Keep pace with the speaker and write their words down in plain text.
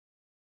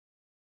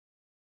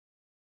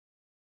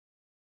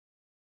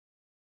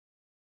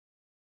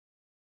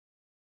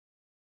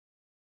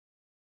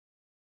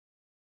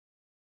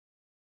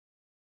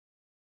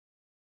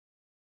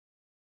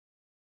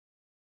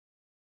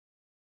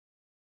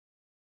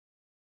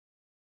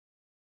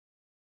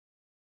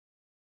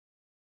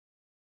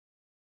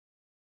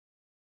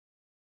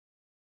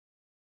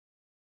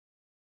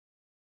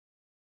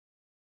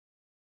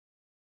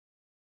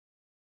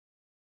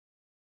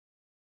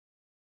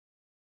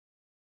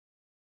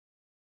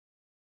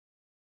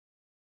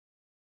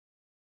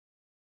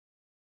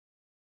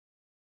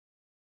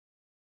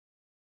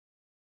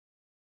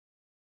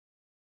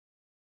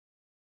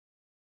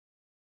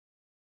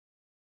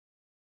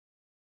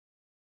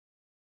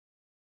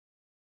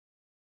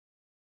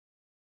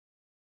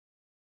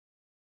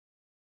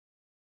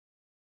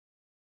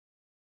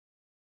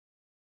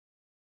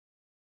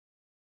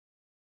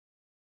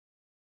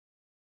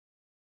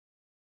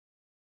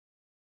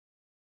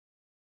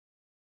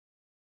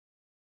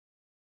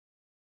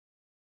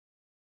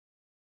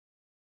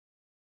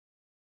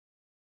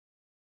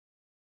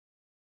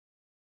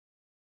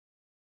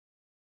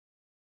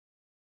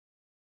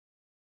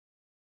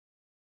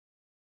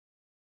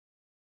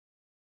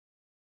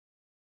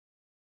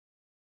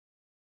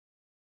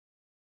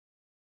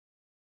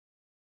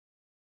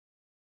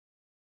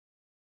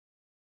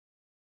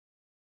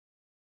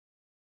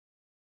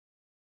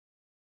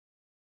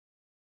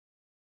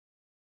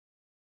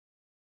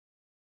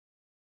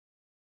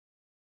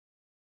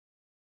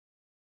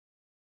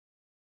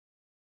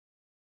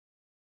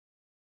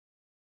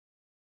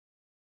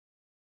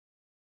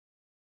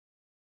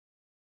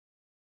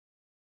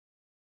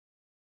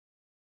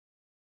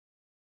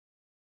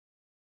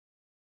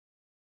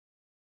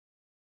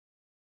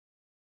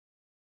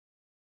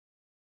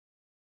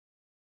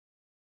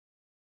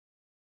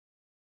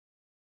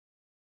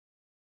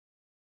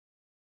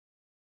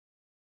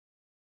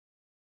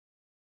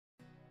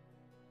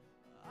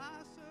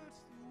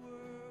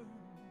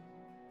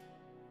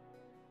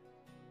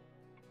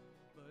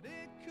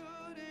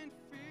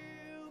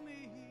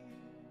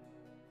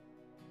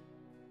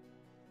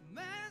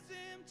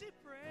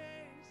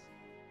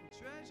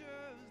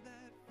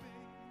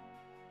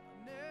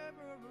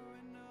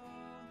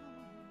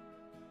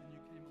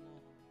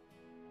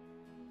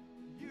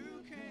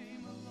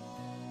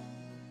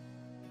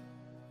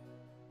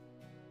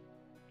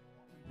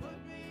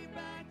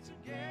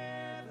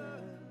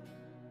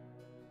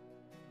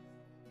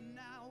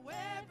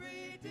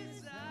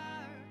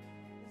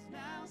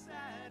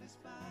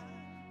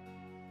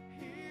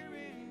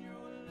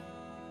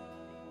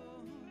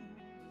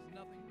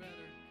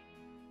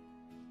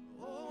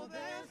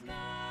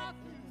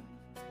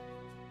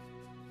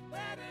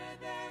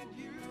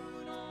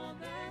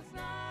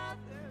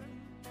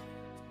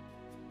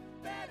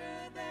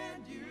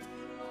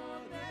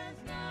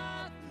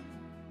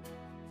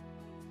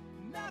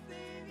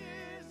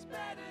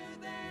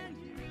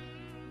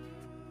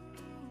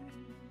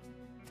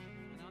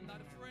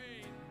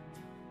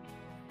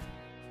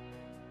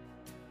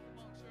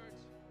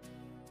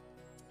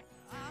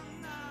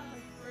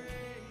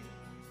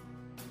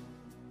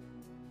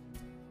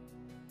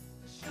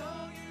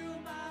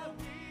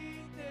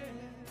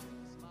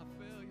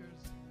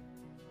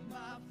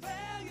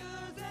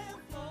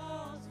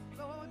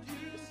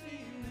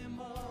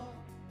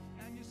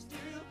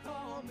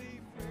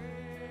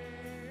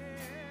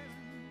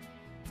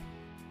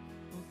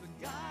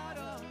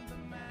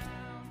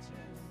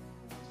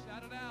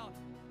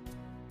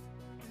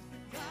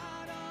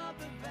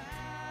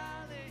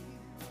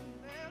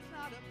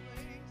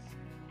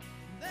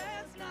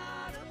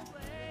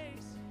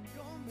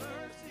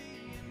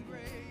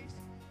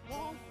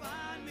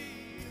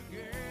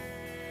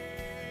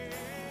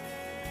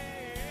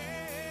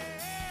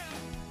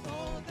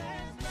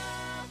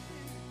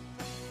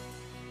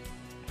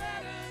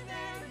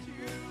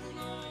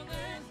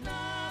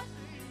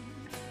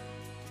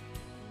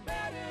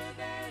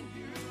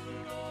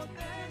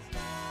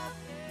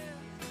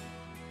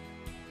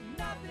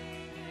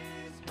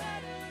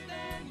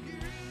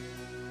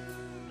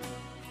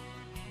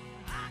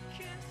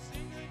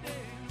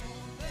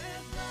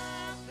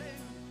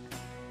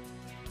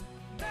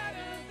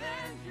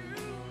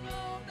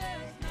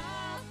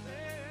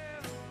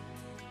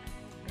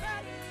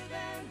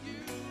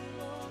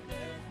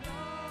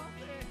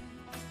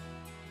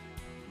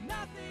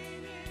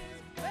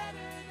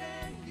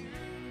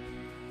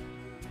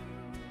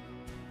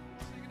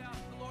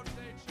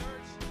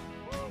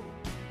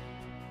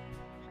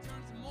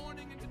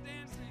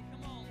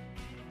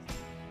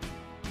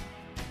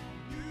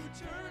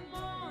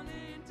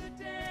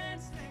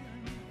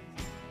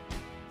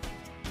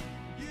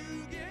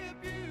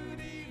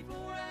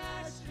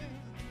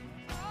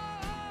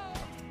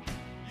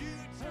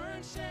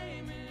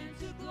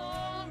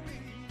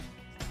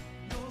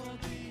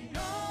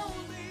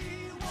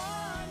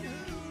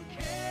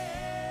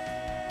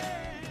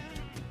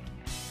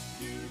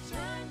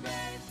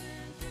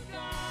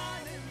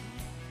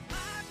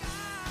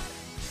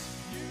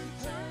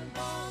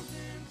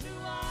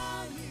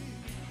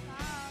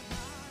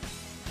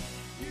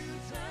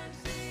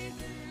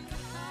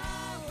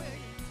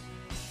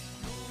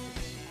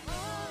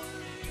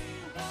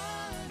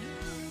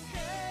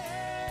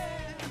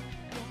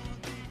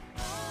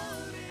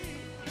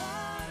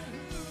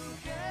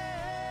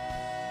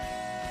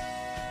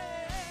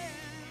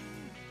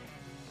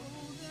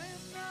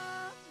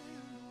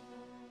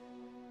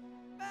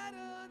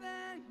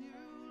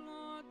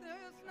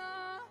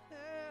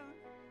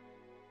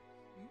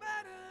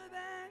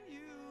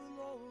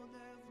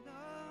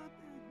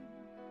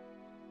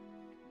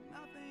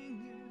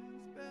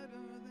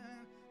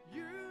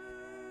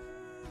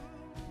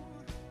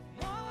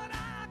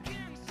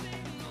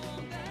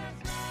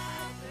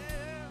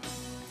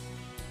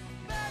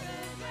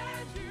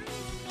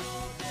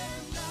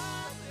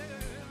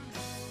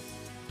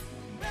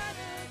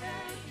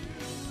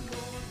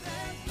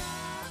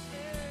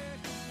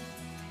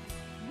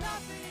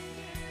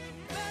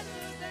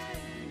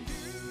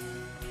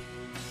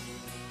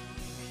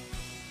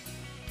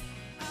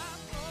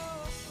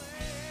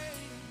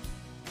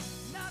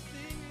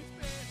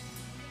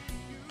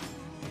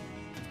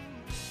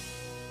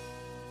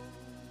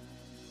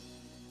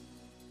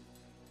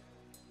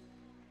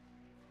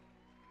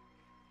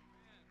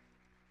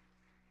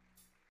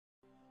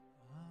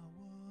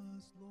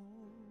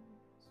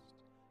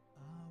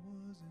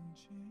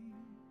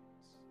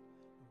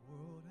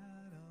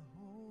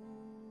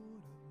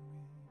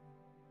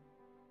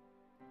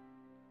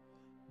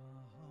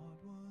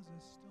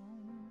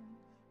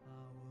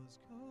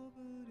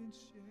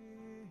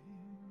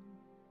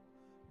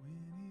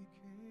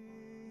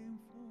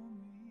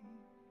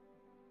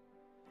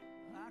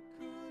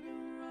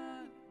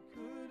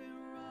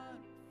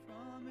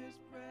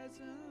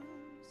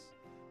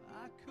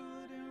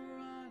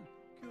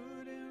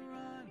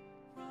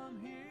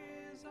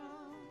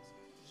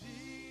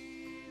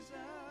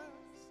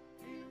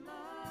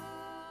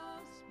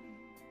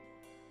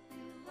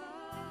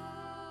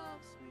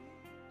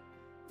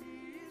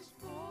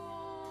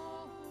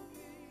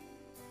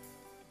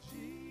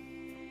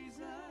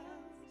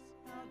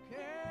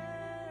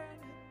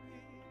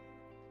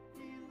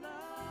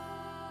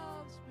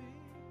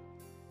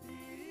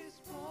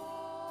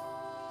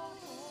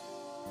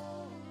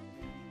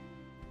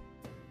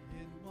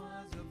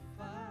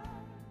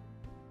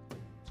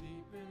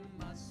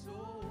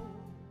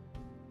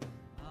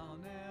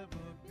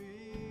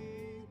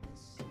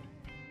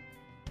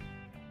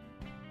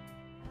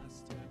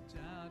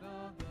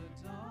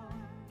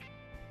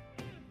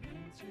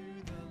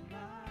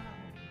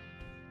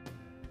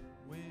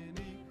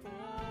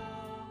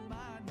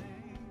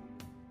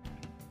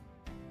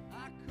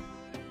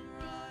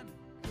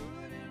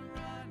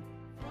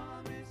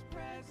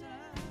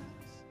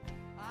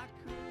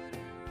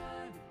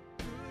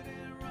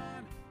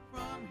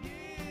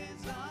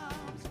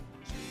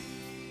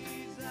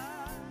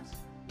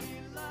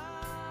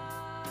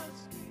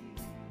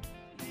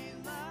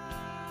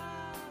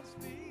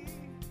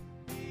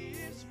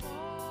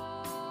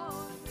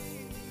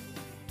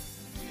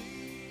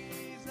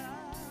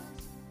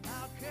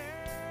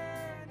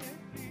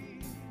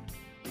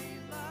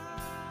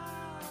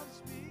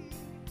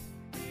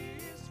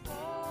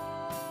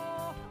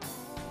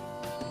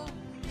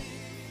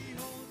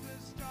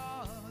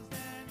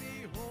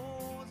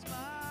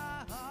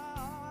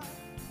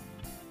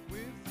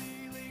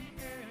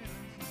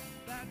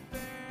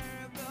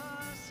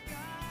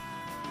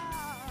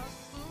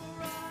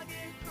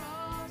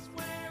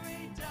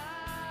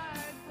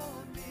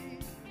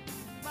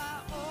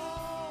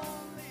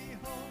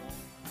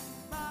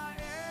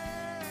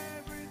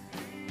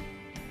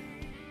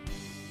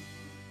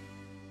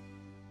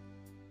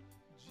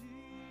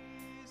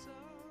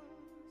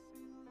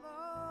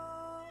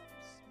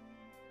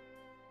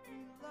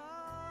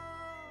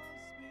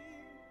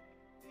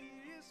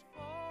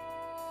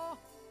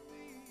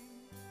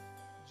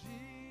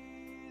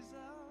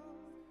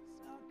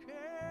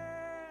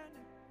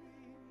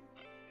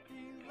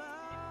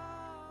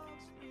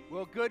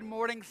Well, good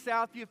morning,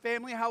 Southview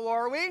family. How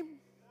are we?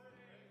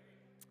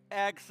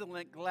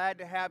 Excellent. Glad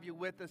to have you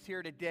with us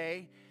here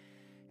today.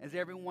 As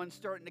everyone's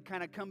starting to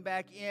kind of come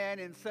back in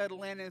and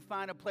settle in and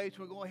find a place,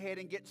 we'll go ahead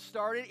and get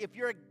started. If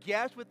you're a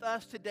guest with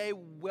us today,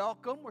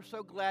 welcome. We're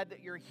so glad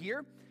that you're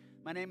here.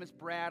 My name is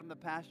Brad. I'm the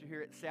pastor here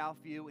at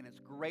Southview, and it's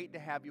great to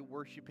have you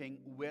worshiping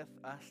with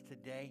us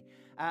today.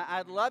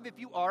 I'd love if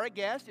you are a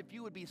guest, if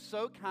you would be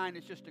so kind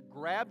as just to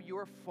grab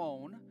your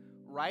phone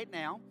right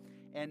now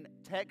and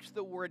text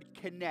the word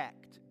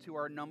CONNECT to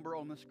our number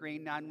on the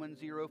screen,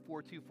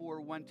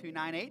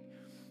 910-424-1298.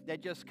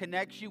 That just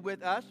connects you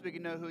with us. We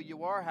can know who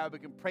you are, how we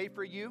can pray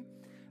for you,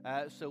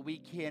 so we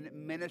can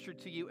minister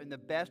to you in the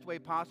best way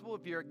possible.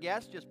 If you're a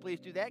guest, just please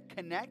do that.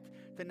 Connect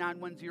to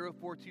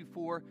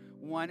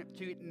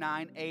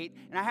 910-424-1298.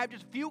 And I have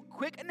just a few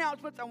quick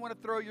announcements I want to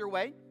throw your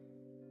way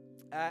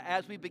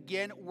as we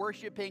begin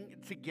worshiping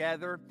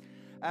together.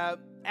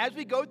 As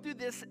we go through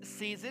this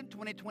season,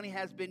 2020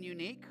 has been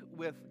unique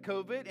with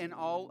COVID and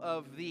all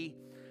of the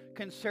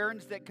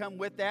concerns that come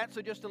with that.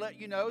 So just to let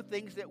you know,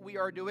 things that we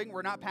are doing,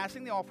 we're not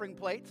passing the offering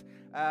plates.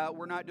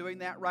 We're not doing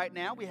that right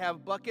now. We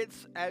have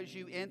buckets as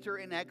you enter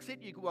and exit.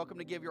 You're welcome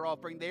to give your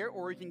offering there,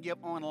 or you can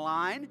give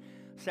online,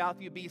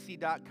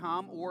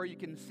 southviewbc.com, or you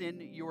can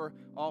send your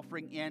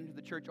offering in to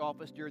the church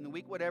office during the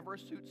week, whatever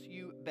suits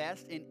you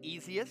best and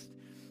easiest.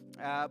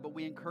 But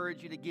we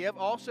encourage you to give.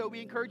 Also,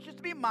 we encourage you just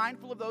to be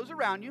mindful of those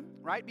around you,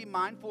 right? Be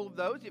mindful of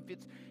those.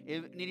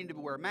 If needing to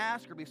wear a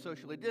mask or be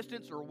socially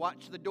distanced or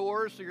watch the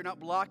doors so you're not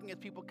blocking as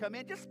people come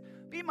in, just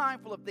be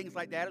mindful of things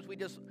like that as we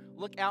just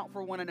look out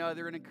for one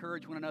another and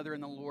encourage one another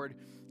in the Lord.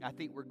 I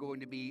think we're going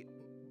to be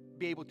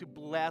able to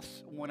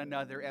bless one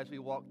another as we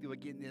walk through,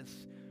 again,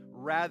 this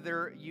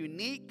rather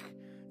unique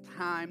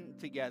time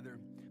together.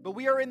 But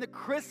we are in the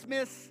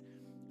Christmas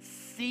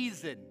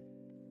season,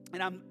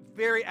 and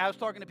I was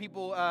talking to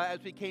people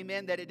as we came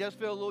in that it does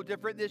feel a little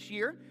different this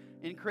year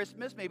in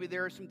Christmas. Maybe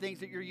there are some things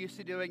that you're used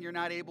to doing you're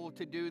not able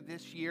to do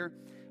this year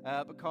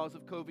because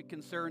of COVID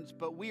concerns.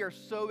 But we are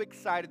so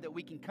excited that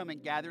we can come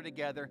and gather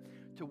together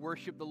to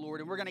worship the Lord.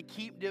 And we're going to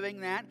keep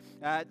doing that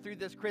through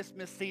this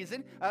Christmas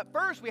season.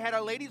 First, we had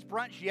our ladies'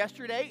 brunch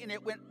yesterday, and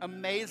it went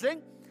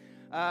amazing.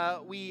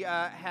 We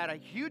had a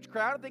huge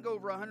crowd. I think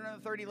over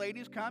 130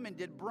 ladies come and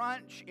did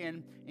brunch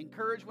and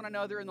encouraged one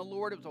another in the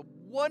Lord. It was a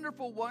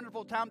wonderful,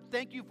 wonderful time.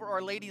 Thank you for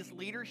our ladies'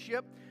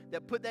 leadership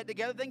that put that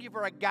together. Thank you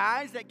for our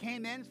guys that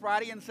came in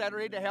Friday and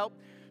Saturday to help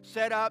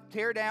set up,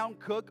 tear down,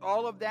 cook,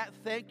 all of that.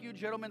 Thank you,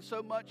 gentlemen,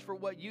 so much for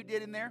what you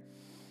did in there.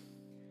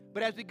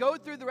 But as we go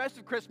through the rest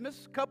of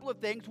Christmas, a couple of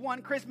things.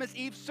 One, Christmas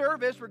Eve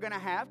service we're going to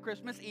have.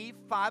 Christmas Eve,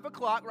 5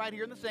 o'clock right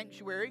here in the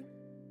sanctuary.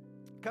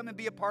 Come and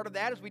be a part of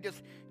that as we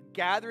just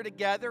gather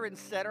together and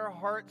set our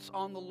hearts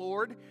on the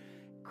Lord.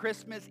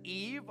 Christmas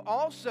Eve.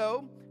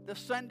 Also, the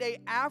Sunday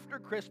after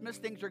Christmas,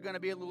 things are going to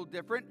be a little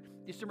different.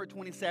 December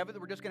 27th,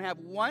 we're just going to have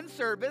one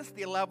service,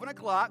 the 11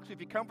 o'clock. So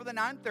if you come for the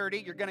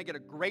 9:30, you're going to get a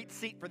great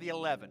seat for the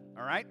 11,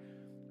 all right?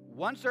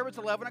 One service,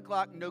 11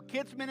 o'clock. No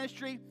kids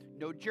ministry,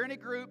 no journey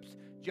groups,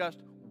 just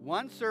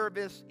one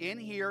service in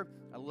here,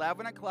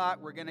 11 o'clock.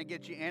 We're going to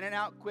get you in and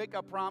out quick,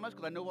 I promise,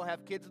 because I know we'll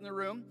have kids in the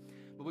room.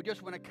 But we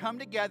just want to come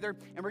together,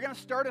 and we're going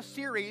to start a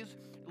series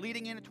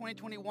leading into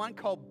 2021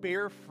 called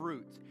Bear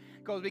Fruit.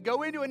 Because we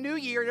go into a new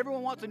year, and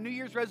everyone wants a New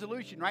Year's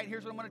resolution, right?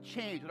 Here's what I'm going to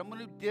change, what I'm going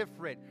to do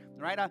different,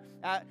 right?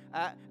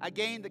 I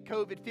gained the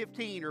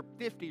COVID-15 or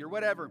 50 or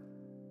whatever.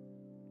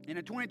 And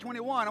in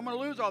 2021, I'm going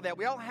to lose all that.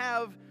 We all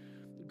have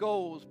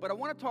goals, but I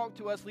want to talk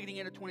to us leading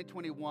into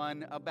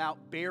 2021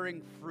 about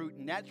bearing fruit,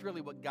 and that's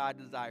really what God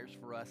desires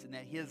for us, and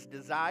that His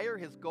desire,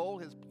 His goal,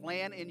 His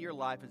plan in your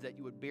life is that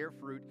you would bear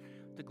fruit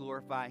to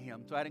glorify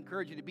Him. So I'd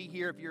encourage you to be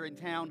here if you're in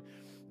town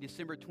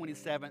December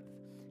 27th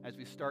as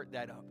we start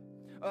that up.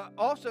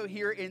 Also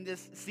here in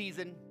this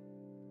season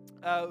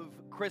of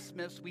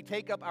Christmas, we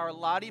take up our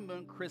Lottie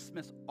Moon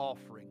Christmas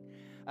offering.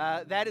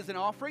 That is an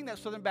offering that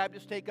Southern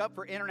Baptists take up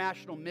for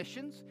international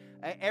missions.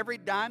 Every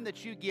dime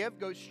that you give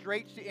goes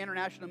straight to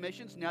international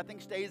missions. Nothing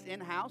stays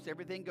in-house.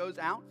 Everything goes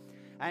out.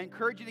 I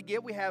encourage you to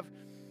give. We have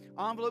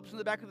envelopes in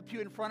the back of the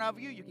pew in front of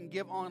you. You can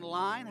give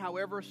online,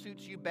 however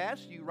suits you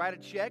best. You write a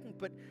check and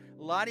put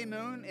Lottie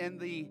Moon in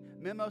the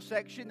memo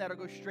section. That'll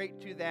go straight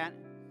to that.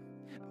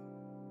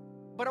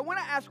 But I want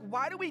to ask,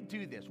 why do we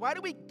do this? Why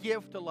do we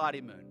give to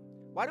Lottie Moon?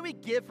 Why do we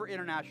give for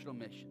international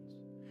missions?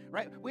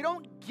 Right? We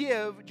don't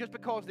give just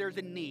because there's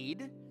a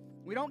need.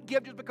 We don't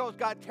give just because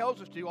God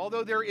tells us to,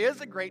 although there is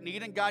a great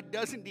need and God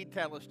does indeed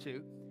tell us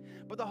to.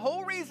 But the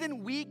whole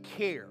reason we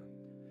care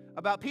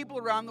about people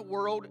around the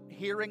world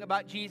hearing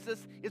about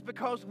Jesus is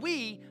because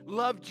we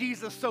love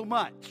Jesus so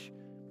much.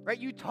 Right?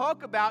 You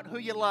talk about who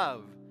you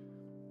love.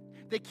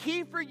 The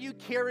key for you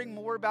caring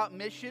more about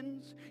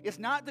missions is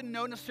not to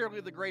know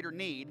necessarily the greater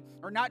need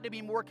or not to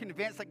be more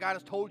convinced that God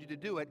has told you to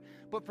do it,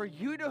 but for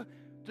you to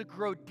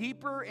grow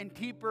deeper and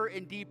deeper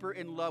and deeper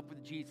in love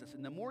with Jesus.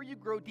 And the more you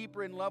grow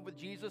deeper in love with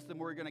Jesus, the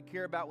more you're going to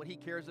care about what He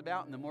cares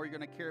about, and the more you're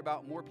going to care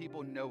about more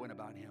people knowing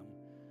about Him.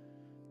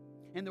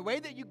 And the way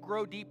that you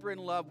grow deeper in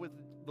love with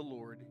the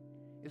Lord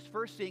is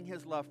first seeing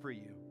His love for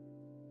you.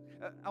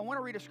 I want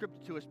to read a scripture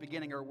to us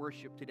beginning our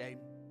worship today.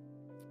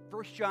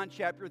 1 John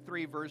chapter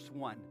 3, verse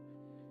 1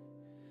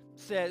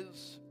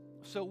 says,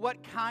 "So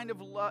what kind of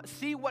love,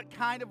 see what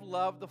kind of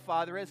love the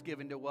Father has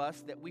given to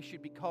us, that we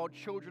should be called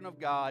children of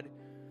God,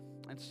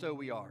 and so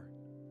we are."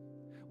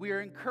 We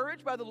are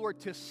encouraged by the Lord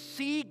to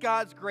see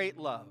God's great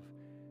love.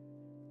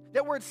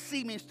 That word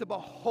see means to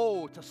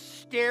behold, to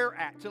stare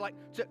at, there's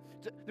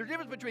a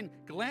difference between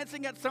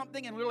glancing at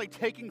something and really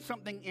taking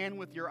something in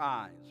with your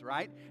eyes,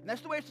 right? And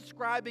that's the way it's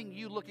describing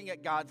you looking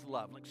at God's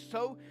love.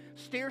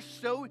 Stare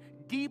so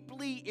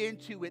deeply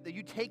into it that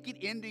you take it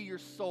into your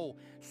soul.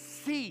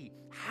 See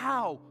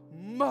how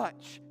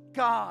much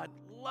God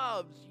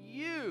loves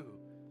you.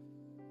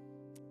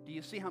 Do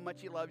you see how much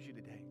He loves you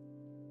today?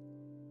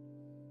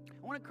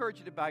 I want to encourage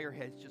you to bow your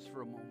heads just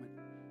for a moment.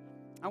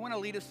 I want to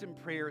lead us in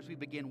prayer as we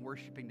begin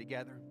worshiping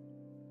together.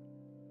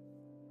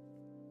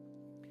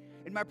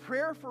 And my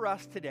prayer for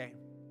us today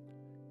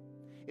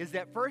is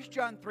that 1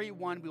 John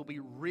 3:1 will be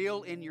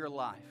real in your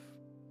life.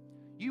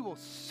 You will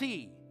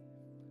see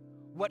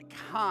what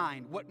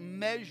kind, what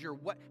measure,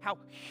 how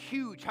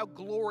huge, how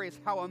glorious,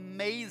 how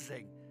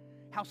amazing,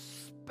 how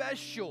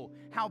special,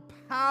 how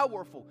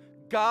powerful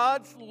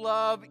God's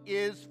love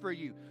is for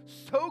you.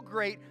 So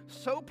great,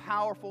 so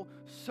powerful,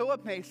 so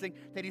amazing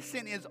that He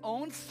sent His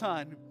own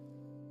Son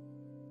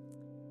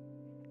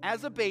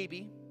as a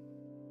baby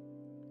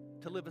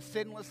to live a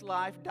sinless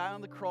life, die on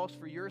the cross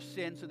for your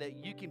sins so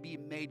that you can be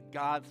made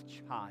God's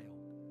child.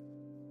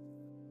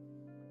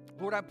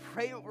 Lord, I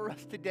pray over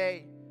us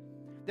today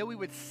that we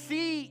would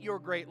see your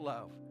great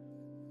love,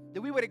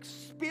 that we would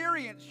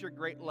experience your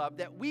great love,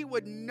 that we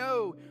would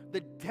know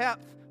the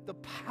depth, the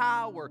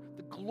power,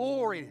 the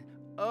glory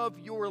of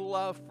your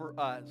love for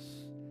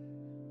us.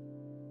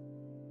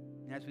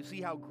 And as we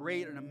see how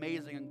great and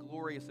amazing and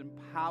glorious and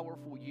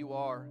powerful you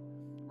are,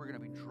 we're going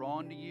to be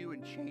drawn to you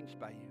and changed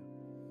by you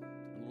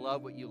and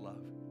love what you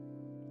love.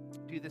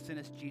 Do this in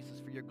us, Jesus,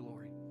 for your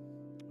glory.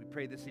 We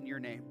pray this in your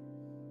name.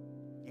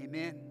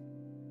 Amen.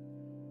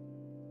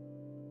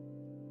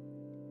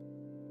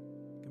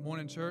 Good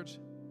morning, church.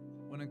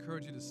 I want to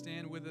encourage you to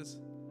stand with us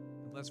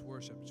and let's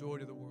worship. Joy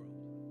to the world.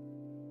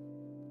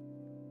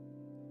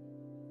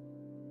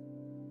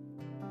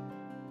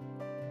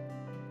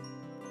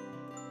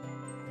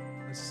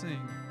 Let's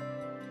sing.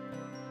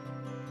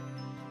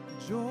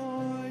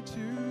 Joy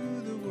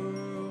to the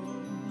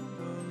world,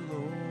 the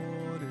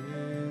Lord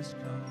is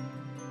come.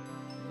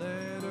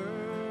 Let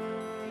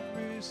earth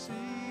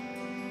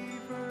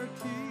receive her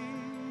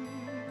King.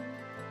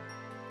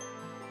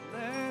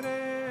 Let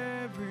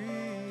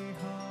every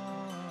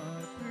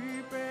heart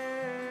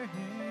prepare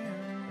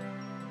Him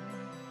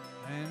room.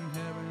 And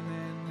heaven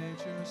and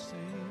nature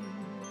sing.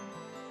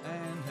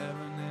 And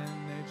heaven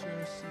and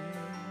nature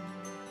sing.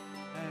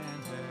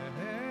 And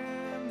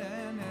heaven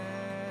and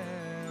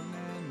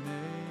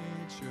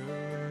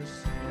nature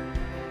sing.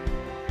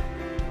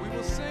 We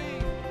will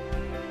sing.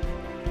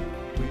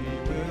 We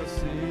will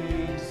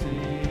sing,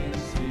 sing,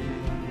 sing.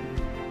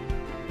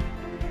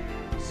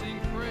 Sing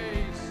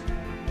praise.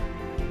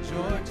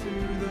 Joy to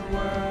the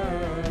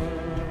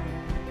world.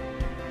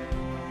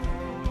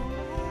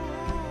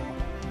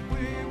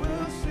 We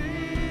will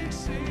sing,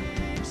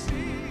 sing,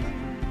 sing.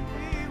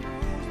 He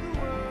rules the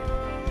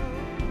world.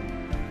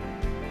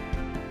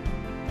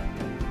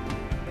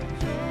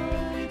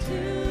 Joy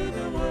to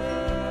the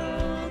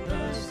world,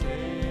 the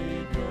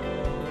Savior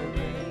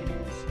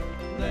reigns.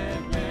 Let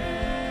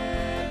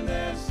men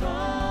their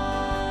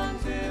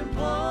songs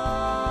employ,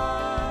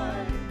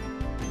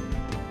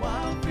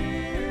 while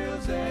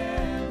fields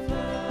and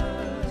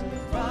floods,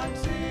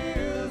 rocks,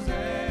 hills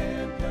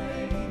and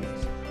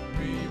plains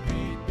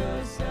repeat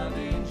the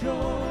sounding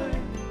joy,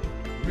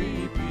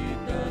 repeat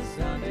the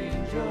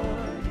sounding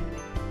joy,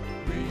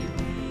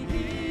 repeat,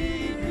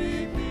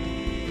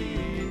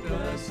 repeat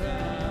the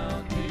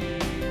sounding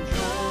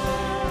joy.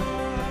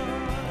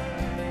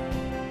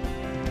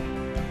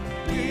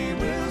 We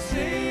will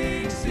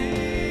sing,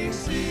 sing,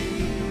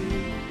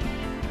 sing.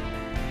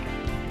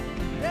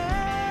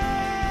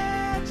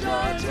 Yeah,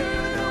 joy to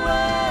the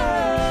world.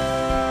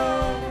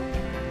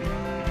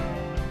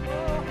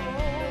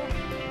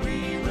 We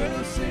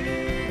will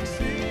sing,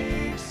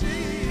 sing, sing.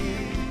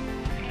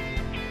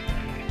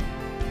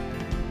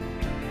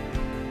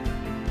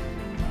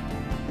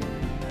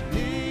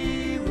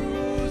 He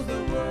rules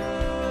the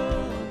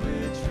world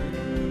with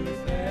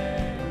truth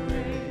and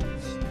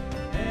grace,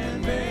 and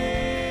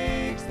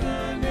makes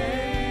the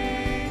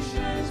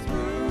nations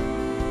prove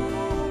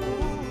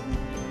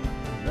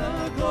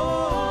the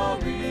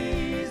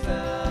glories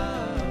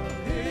of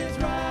His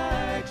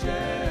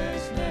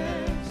righteousness,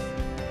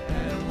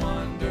 and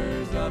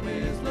wonders of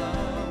His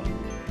love,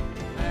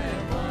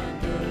 and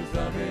wonders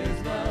of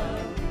His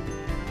love,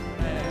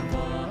 and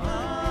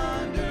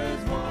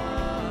wonders,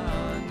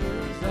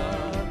 wonders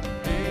of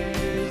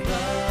His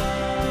love.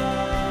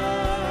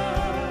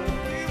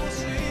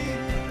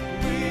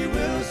 We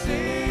will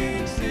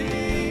sing,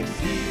 sing,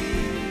 sing.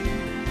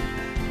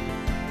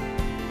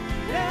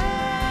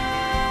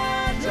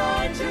 Yeah,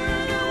 joy to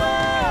the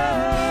world.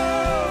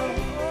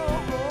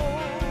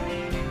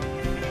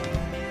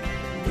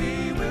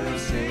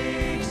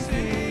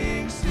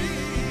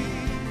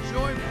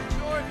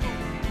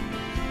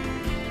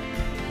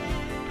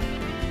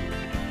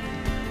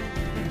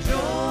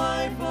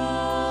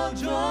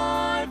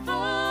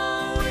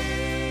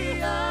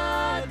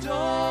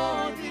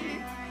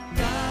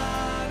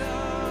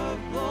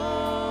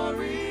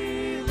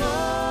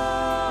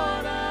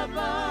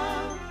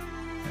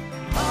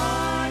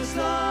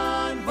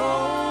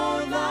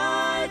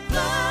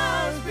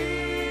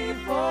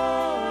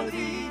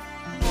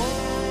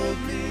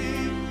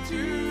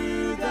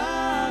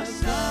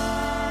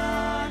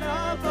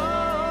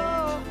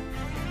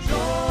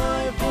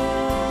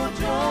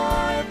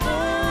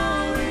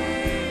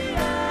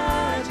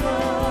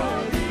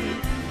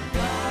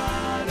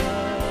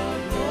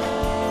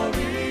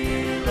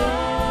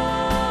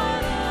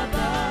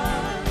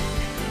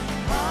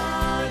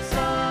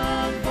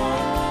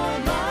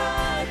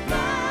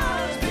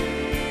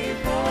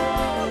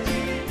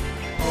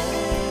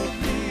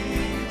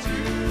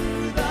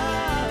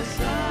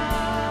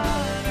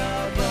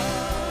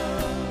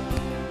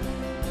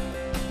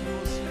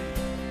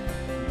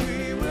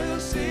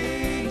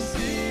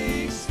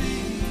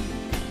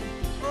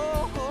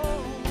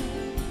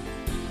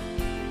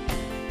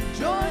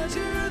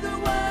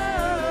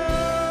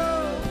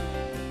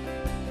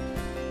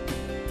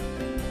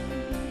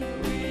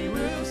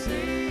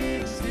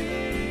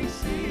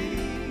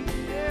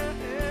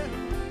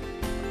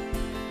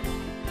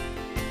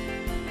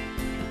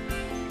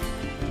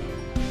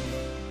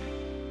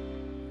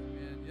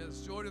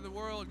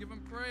 Give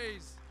him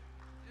praise.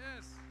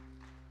 Yes.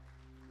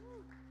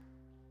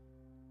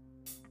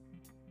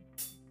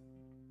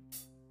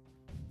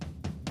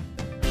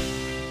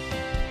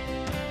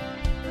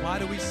 Why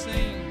do we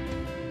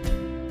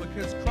sing?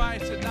 Because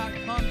Christ did not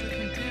come to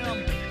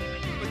condemn,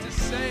 but to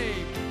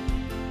save.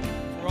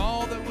 For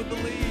all that would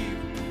believe,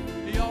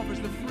 he offers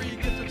the free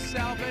gift of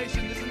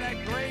salvation. Isn't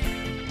that great?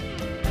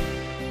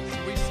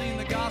 So we sing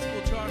the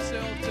gospel to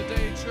ourselves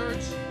today,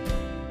 church.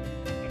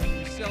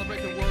 We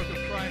celebrate the work of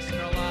Christ in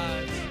our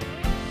lives.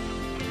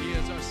 He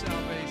is our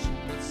salvation.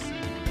 Let's sing.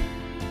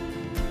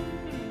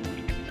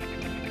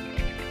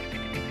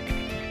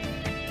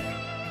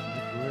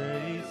 The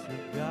grace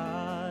of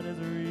God has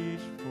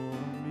reached for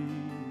me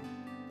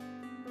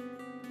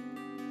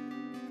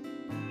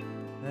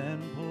and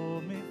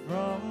pulled me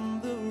from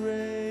the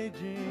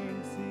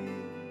raging sea,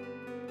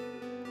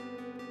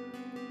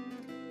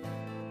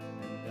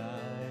 and I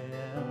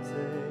am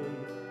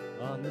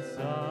safe on the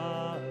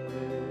solid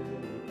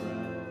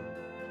ground.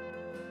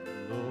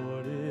 The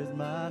Lord is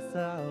my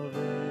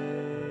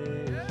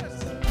salvation. Yes.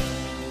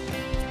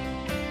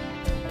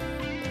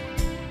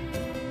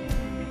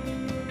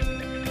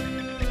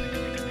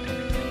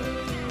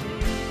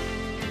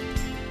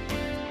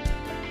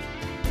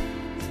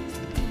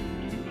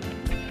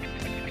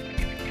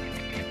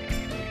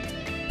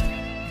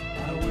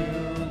 I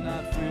will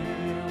not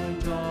fear when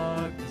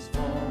darkness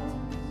falls.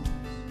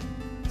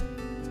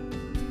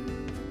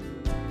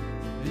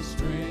 His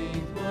strength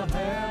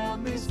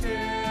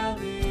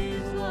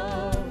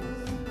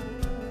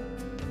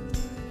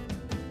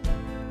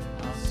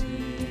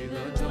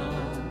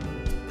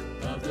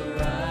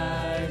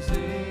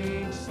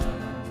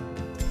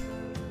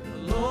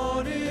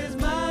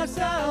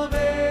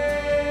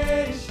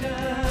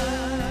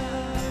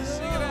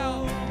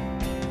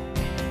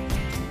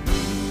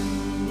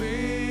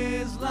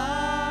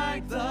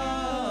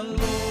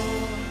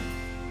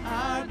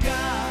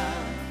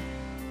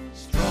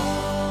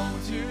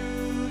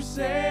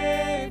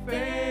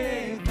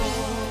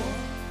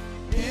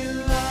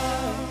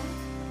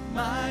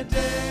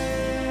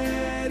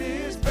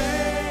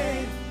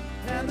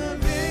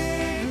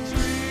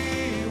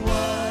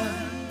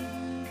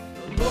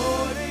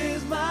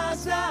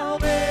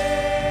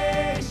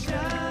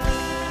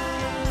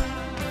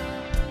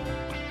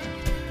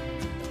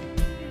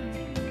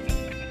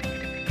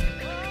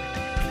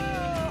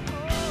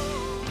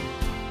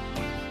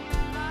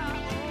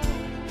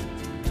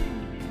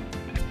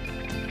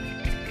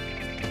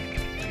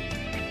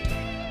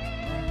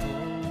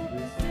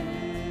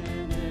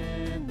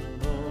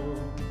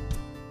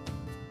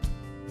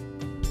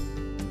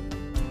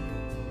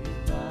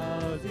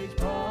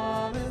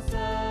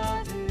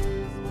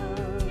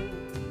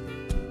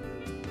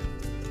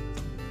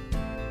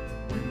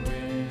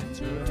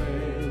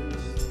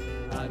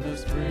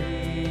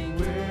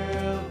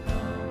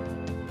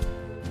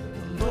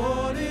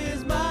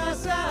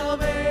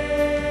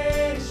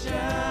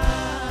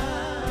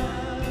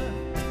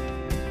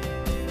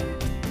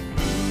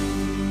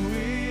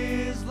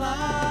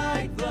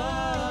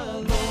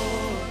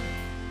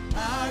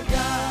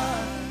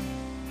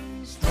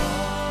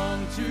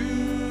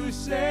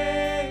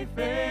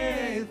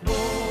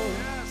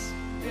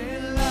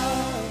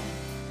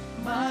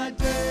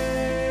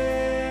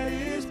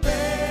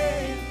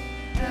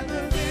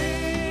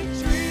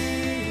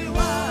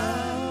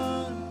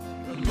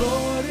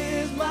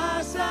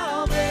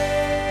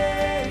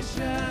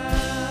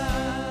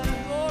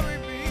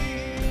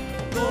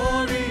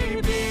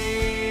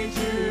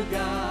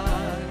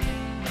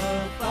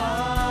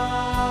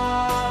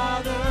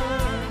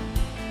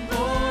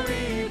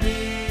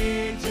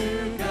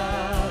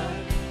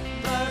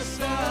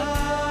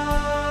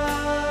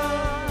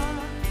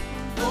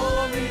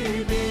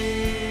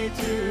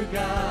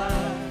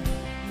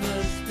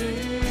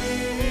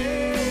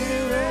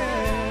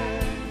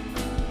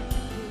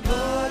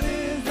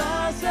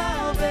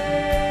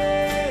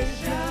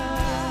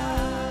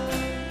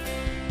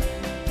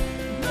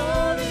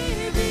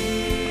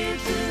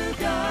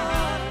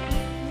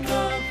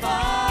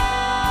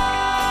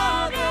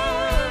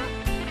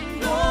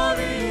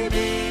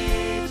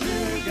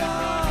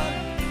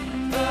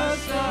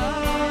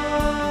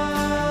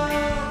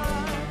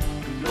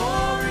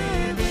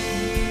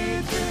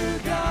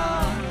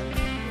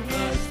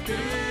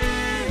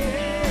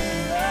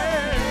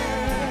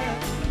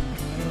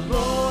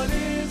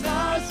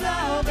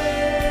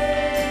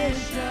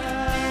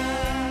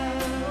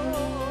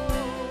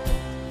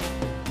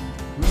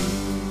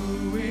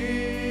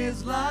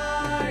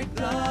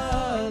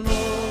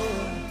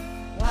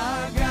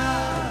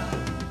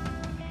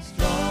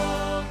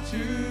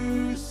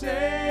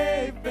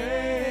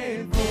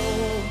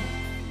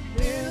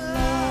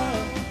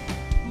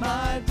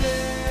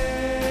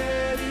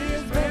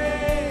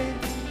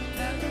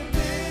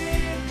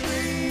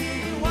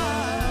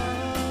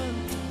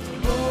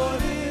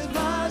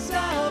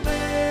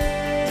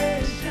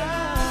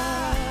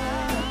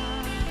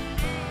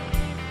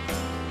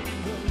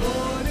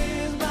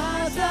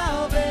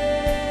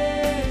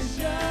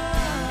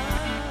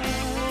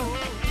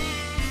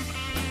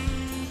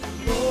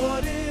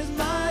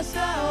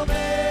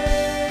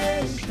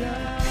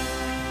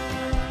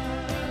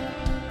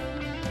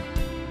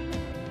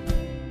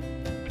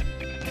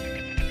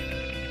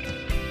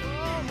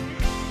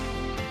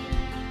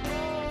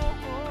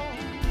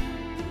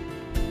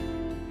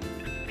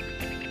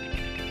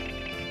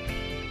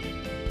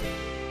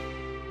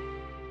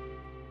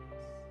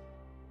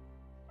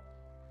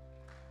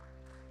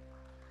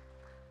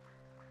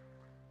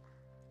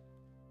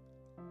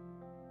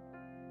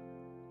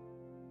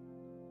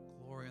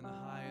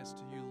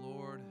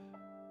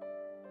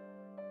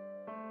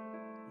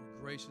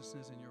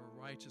graciousness and your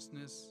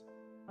righteousness.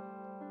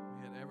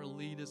 May it ever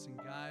lead us and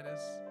guide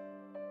us.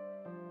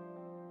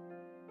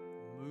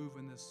 Move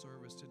in this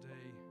service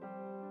today.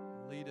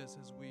 Lead us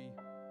as we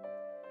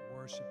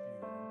worship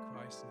you in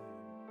Christ's name.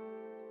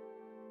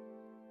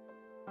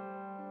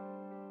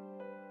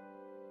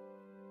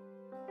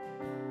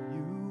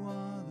 You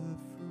are the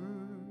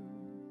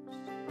first,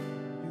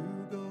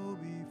 you go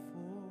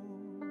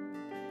before,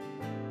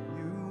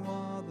 you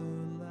are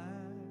the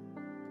last,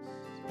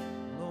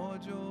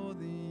 Lord, you're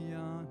the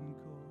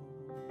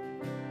encore,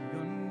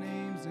 your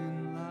name's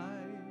in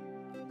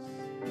lights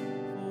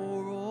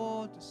for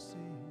all to see,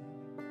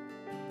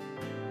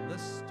 the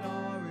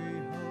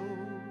starry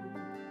host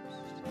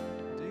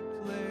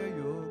declare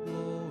your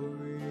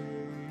glory,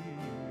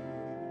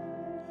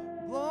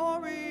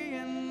 glory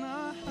in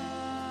the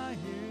highest,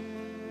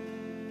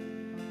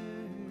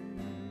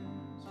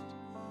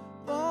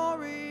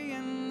 glory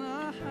in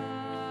the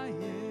highest,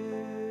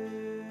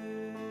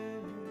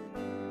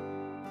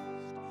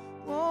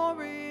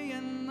 glory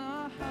in the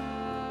highest.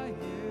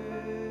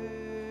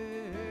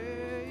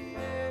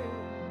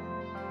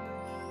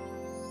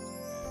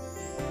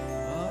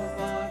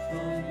 Apart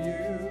from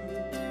you,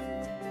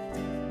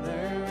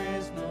 there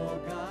is no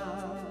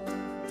God,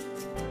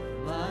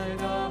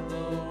 light of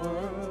the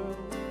world,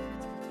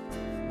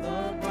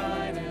 the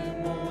bright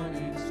and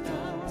morning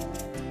star.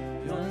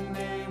 Your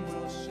name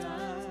will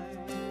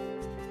shine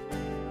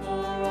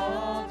for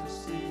all to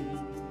see.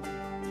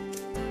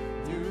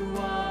 You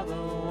are the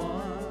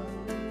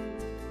one,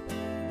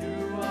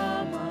 you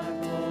are my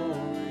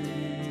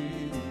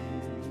glory,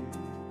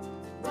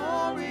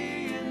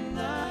 glory in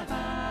the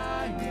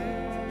highest,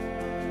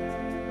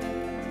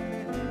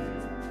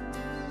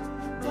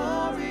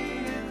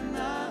 glory in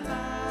the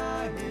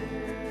highest,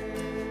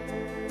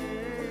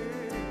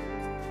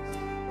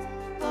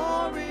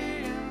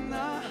 glory in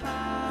the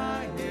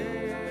highest.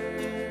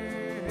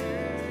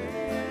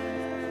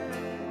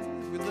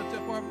 We lift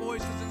up our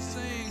voices and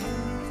sing.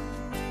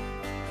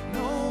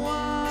 No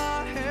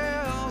one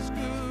else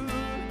could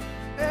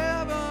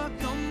ever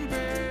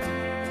compare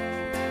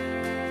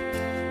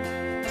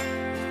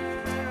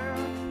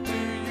to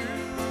you,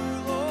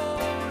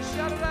 Lord.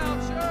 Shout it out,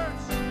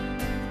 church.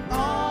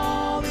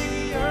 All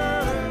the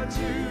earth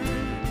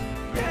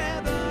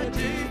together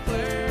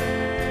declare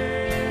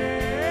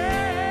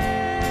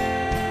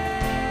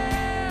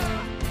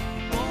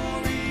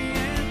glory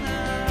in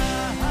the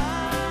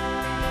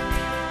highest,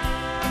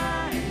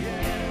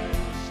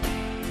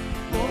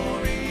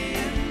 glory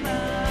in the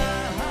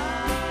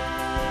highest,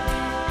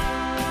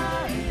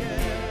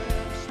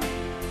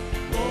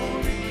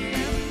 glory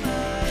in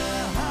the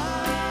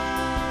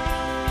highest.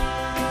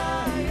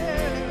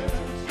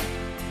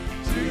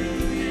 To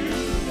you,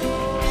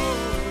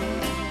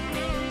 Lord,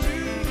 to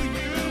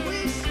you we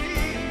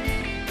sing,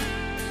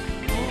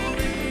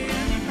 glory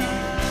in the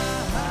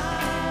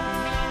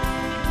highest,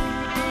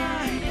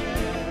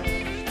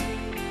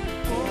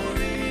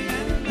 glory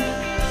in the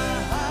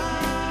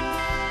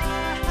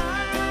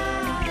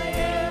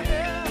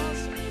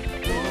highest,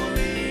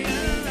 glory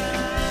in the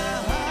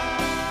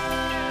highest.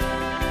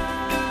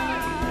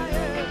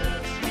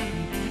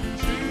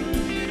 To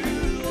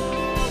you,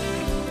 Lord.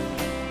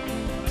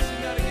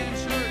 Sing that again,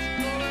 church.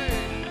 Glory.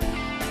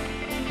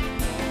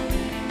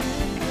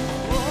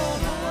 All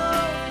the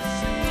world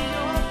sing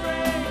your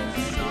praise,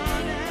 the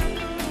sun and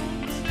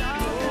moon, the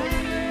stars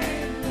and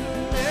rain.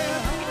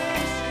 Every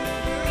nation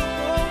will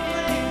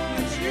proclaim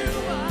that you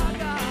are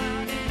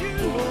God, you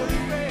are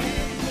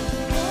great.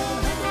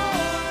 Glory,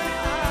 glory,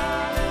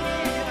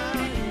 hallelujah.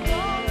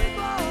 Glory,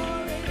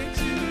 glory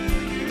to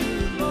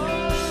you,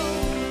 Lord.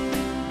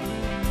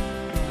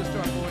 Just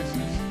our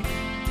voices.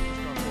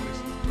 Just our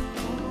voices.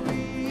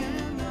 Glory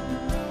in the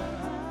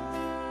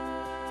highest,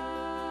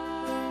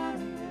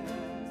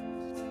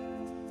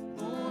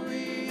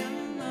 glory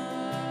in the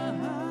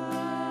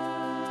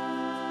highest,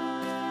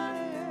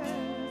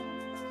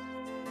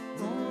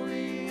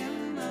 glory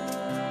in the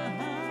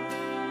highest.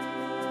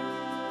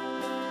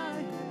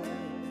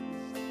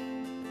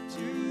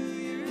 To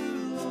you,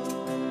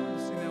 Lord.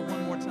 Sing that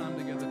one more time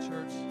together,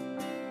 church.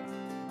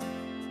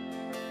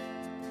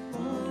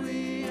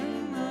 Glory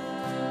in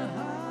the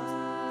highest,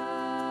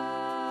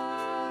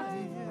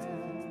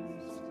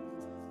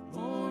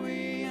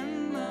 glory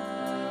in the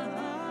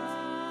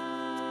highest,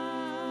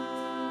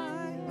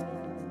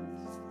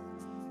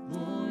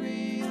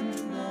 glory in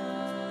the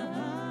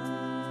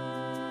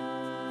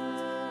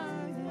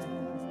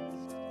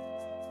highest.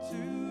 To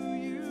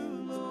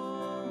you,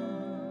 Lord,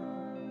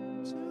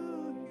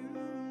 to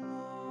you,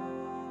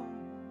 Lord.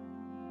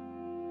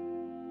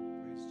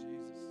 Praise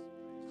Jesus.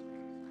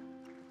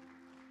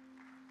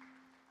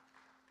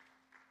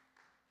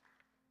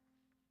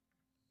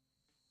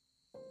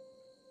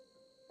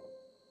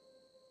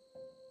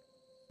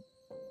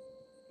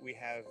 We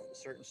have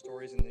certain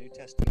stories in the New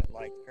Testament,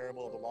 like the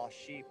parable of the lost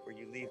sheep, where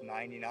you leave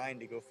 99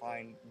 to go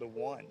find the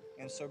one.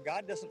 And so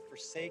God doesn't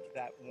forsake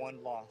that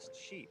one lost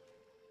sheep.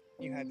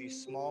 You have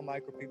these small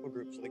micro people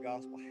groups where the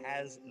gospel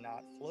has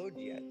not flowed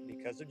yet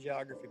because of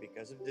geography,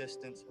 because of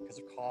distance, because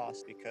of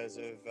cost, because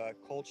of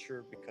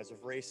culture, because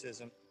of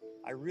racism.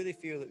 I really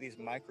feel that these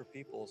micro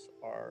peoples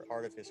are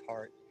part of his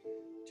heart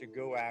to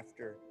go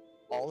after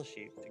all the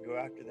sheep, to go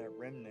after that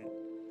remnant.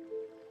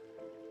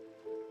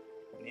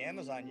 In the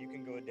Amazon, you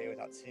can go a day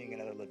without seeing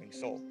another living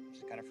soul, which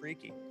is kind of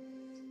freaky.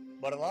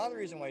 But a lot of the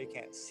reason why you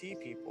can't see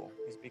people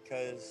is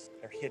because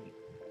they're hidden.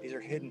 These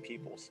are hidden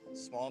peoples,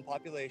 small in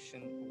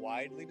population,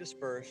 widely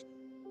dispersed.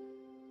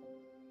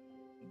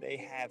 They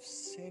have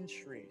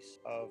centuries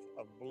of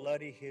a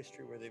bloody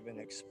history where they've been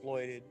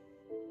exploited.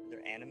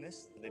 They're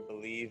animists, they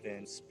believe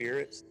in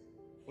spirits.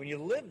 When you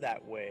live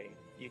that way,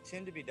 you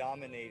tend to be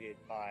dominated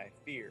by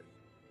fear.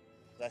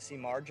 I see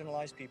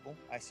marginalized people,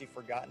 I see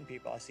forgotten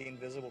people, I see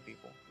invisible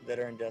people that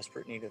are in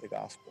desperate need of the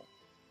gospel.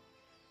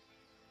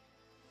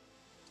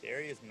 The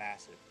area is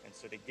massive, and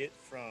so to get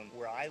from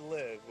where I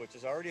live, which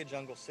is already a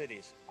jungle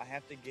city, I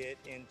have to get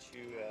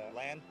into a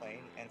land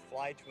plane and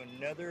fly to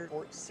another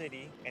port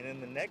city, and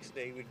then the next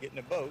day we'd get in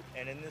a boat,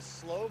 and in this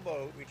slow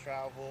boat we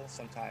travel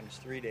sometimes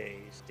 3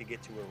 days to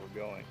get to where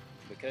we're going.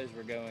 Because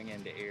we're going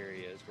into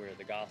areas where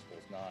the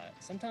gospel's not,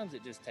 sometimes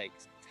it just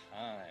takes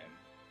time.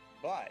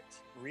 But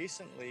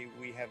recently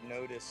we have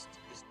noticed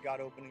just God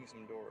opening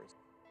some doors.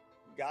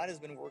 God has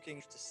been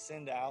working to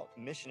send out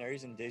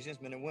missionaries,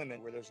 indigenous men and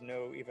women, where there's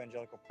no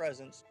evangelical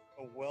presence.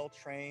 A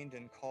well-trained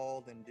and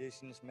called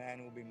indigenous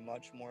man will be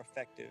much more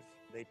effective.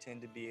 They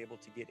tend to be able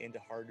to get into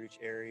hard-to-reach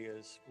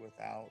areas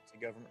without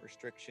government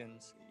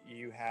restrictions.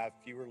 You have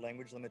fewer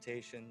language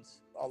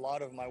limitations. A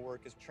lot of my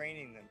work is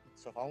training them.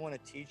 So if I want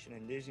to teach an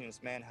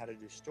indigenous man how to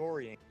do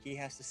storying, he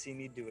has to see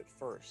me do it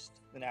first.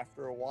 Then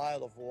after a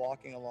while of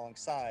walking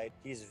alongside,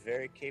 he's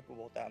very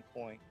capable at that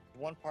point.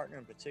 One partner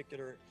in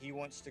particular, he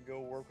wants to go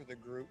work with a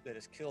group that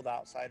has killed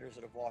outsiders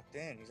that have walked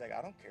in. He's like,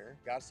 I don't care.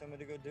 God sent me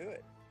to go do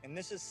it. And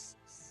this is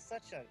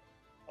such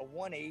a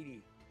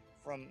 180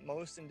 from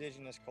most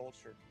indigenous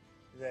culture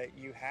that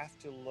you have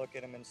to look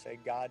at him and say,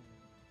 God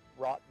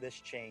brought this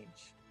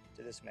change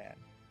to this man.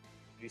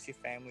 You see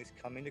families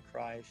coming to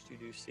Christ. You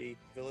do see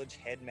village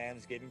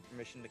headmans getting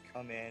permission to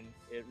come in.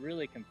 It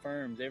really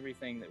confirms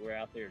everything that we're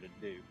out there to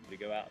do, to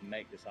go out and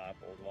make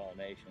disciples of all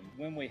nations.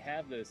 When we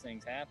have those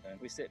things happen,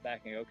 we sit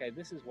back and go, okay,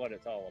 this is what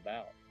it's all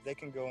about. They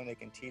can go and they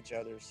can teach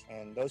others,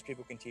 and those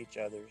people can teach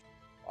others.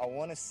 I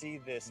want to see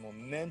this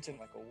momentum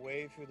like a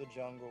wave through the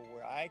jungle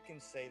where I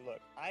can say, look,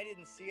 I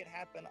didn't see it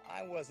happen.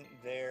 I wasn't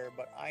there,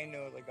 but I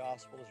know the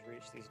gospel has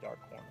reached these dark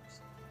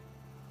corners.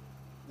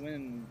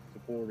 When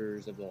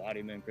supporters of the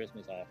Lottie Moon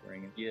Christmas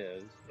offering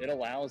gives, it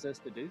allows us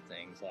to do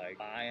things like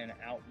buy an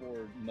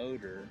outboard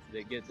motor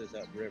that gets us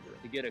upriver,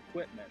 to get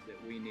equipment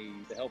that we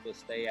need to help us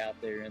stay out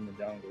there in the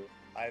jungle.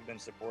 I've been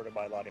supported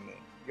by Lottie Moon.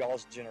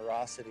 Y'all's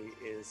generosity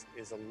is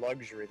a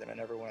luxury that I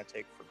never want to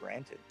take for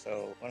granted.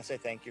 So I want to say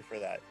thank you for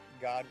that.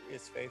 God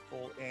is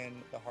faithful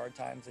in the hard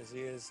times as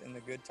he is in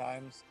the good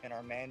times, and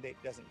our mandate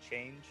doesn't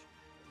change.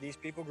 These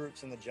people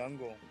groups in the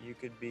jungle, you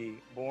could be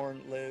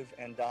born, live,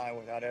 and die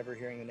without ever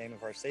hearing the name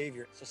of our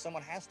Savior. So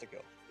someone has to go,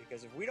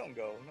 because if we don't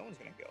go, no one's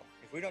going to go.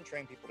 If we don't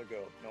train people to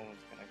go, no one's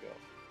going to go.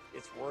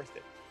 It's worth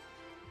it.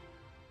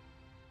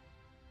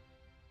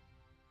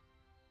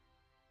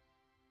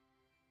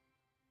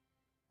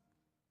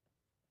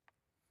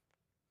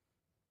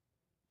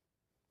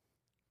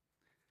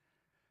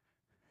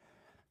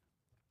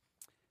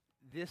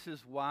 This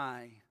is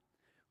why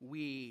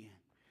we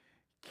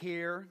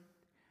care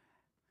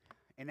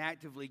and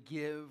actively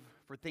give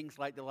for things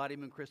like the Lottie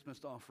Moon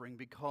Christmas offering,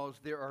 because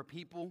there are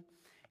people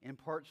in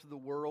parts of the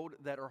world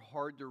that are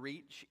hard to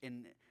reach.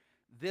 And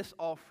this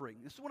offering,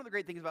 this is one of the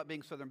great things about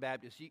being Southern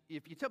Baptist.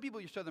 If you tell people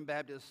you're Southern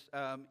Baptist,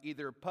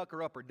 either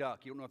pucker up or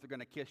duck. You don't know if they're going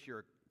to kiss you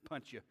or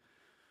punch you.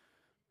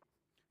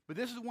 But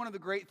this is one of the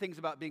great things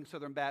about being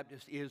Southern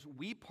Baptist is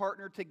we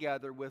partner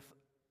together with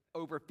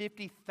over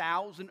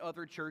 50,000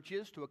 other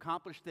churches to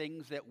accomplish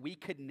things that we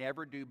could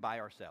never do by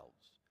ourselves.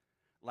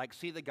 Like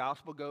see the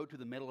gospel go to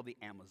the middle of the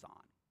Amazon.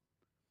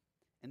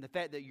 And the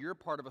fact that you're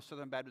part of a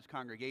Southern Baptist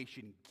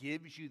congregation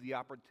gives you the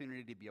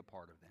opportunity to be a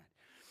part of that.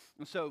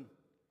 And so,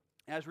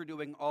 as we're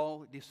doing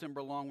all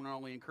December long, we're not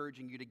only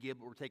encouraging you to give,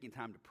 but we're taking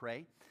time to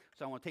pray.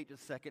 So I want to take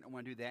just a second, I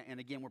want to do that. And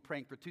again, we're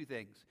praying for two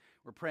things.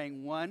 We're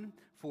praying, one,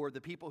 for the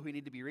people who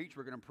need to be reached.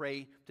 We're going to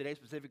pray today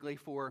specifically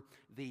for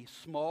the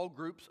small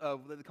groups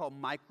of what they call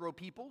micro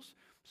peoples,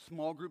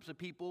 small groups of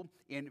people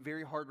in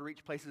very hard to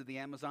reach places of the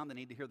Amazon that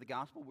need to hear the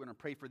gospel. We're going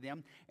to pray for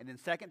them. And then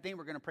second thing,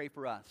 we're going to pray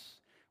for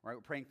us. Right?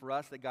 We're praying for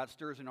us that God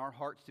stirs in our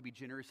hearts to be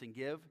generous and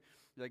give,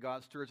 that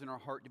God stirs in our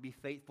heart to be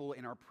faithful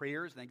in our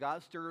prayers, and that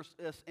God stirs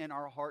us in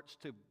our hearts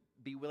to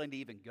be willing to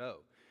even go.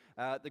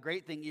 The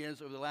great thing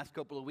is, over the last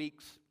couple of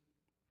weeks,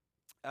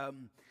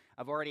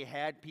 I've already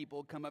had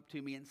people come up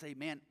to me and say,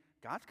 man,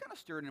 God's kind of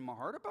stirring in my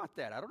heart about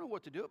that. I don't know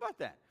what to do about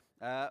that.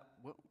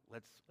 Well,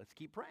 let's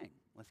keep praying.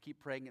 Let's keep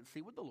praying and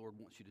see what the Lord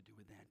wants you to do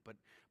with that.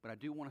 But I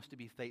do want us to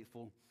be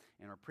faithful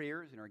in our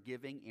prayers, in our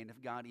giving, and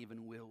if God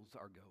even wills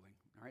our going.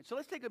 All right, so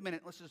let's take a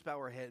minute. Let's just bow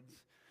our heads.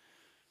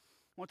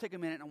 I want to take a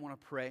minute and I want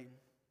to pray.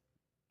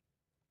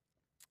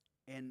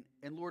 And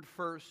Lord,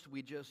 first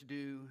we just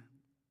do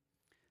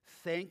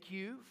thank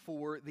you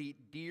for the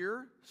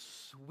dear,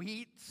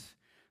 sweet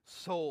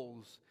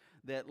souls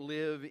that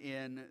live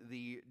in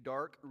the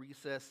dark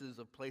recesses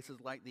of places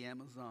like the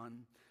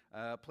Amazon,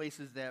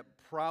 places that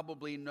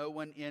probably no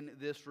one in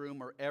this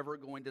room are ever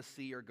going to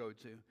see or go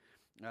to.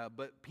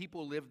 But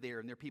people live there,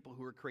 and they're people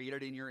who are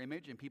created in your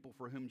image and people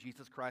for whom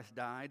Jesus Christ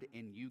died,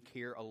 and you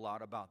care a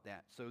lot about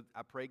that. So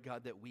I pray,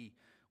 God, that we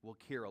will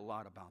care a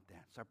lot about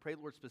that. So I pray,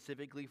 Lord,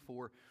 specifically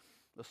for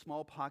the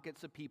small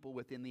pockets of people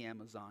within the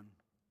Amazon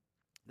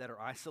that are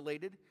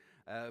isolated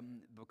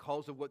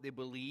because of what they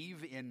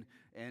believe in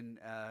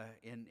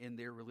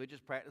their religious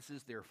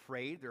practices. They're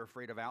afraid. They're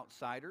afraid of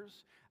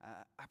outsiders.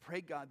 I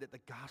pray, God, that the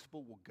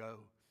gospel will go.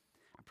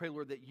 I pray,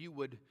 Lord, that you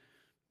would,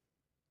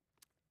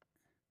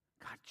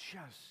 God,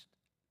 just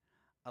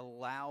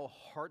allow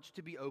hearts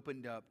to be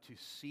opened up to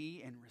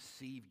see and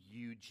receive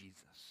you,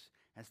 Jesus,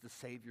 as the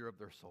Savior of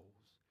their souls.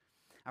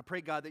 I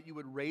pray, God, that you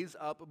would raise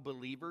up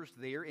believers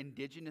there,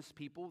 indigenous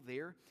people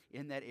there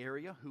in that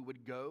area who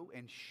would go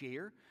and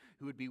share,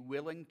 who would be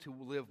willing to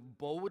live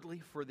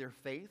boldly for their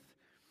faith,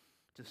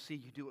 to see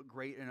you do a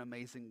great and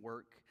amazing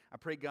work. I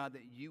pray, God,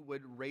 that you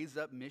would raise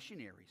up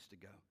missionaries to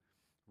go,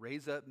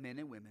 raise up men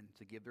and women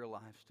to give their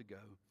lives to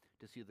go,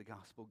 to see the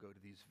gospel go to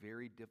these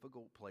very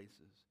difficult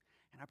places.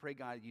 And I pray,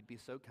 God, you'd be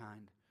so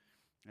kind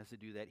as to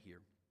do that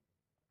here.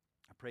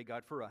 I pray,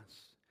 God, for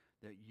us,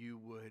 that you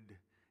would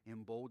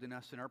embolden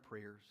us in our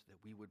prayers, that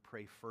we would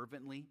pray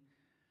fervently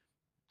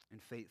and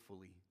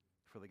faithfully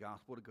for the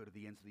gospel to go to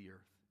the ends of the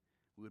earth.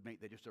 We would make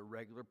that just a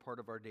regular part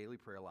of our daily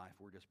prayer life.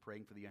 We're just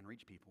praying for the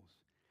unreached peoples.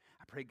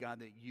 I pray, God,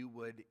 that you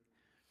would,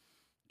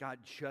 God,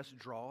 just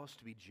draw us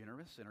to be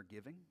generous in our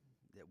giving,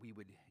 that we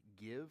would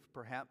give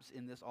perhaps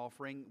in this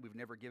offering we've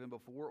never given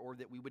before, or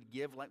that we would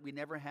give like we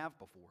never have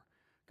before,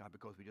 God,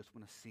 because we just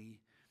want to see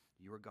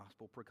your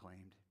gospel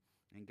proclaimed.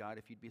 And God,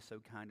 if you'd be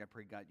so kind, I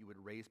pray, God, you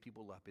would raise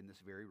people up in this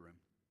very room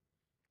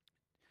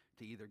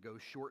to either go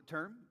short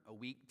term, a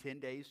week, 10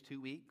 days, 2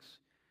 weeks,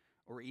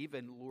 or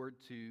even, Lord,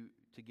 to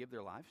give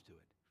their lives to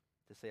it,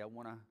 to say, I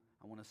want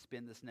to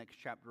spend this next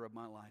chapter of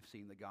my life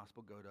seeing the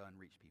gospel go to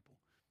unreached people.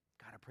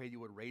 God, I pray you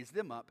would raise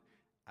them up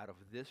out of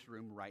this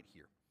room right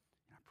here.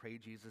 And I pray,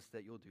 Jesus,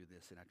 that you'll do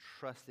this, and I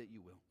trust that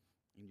you will.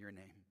 In your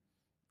name,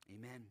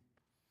 amen.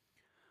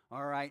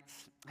 All right.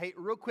 Hey,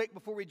 real quick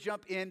before we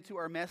jump into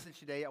our message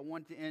today, I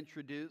want to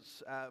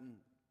introduce a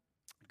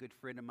good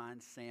friend of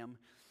mine, Sam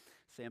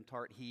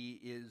Tart. He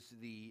is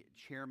the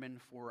chairman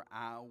for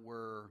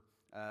our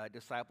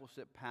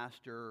discipleship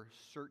pastor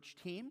search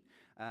team.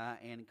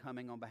 And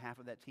coming on behalf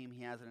of that team,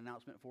 he has an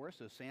announcement for us.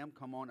 So Sam,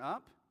 come on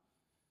up.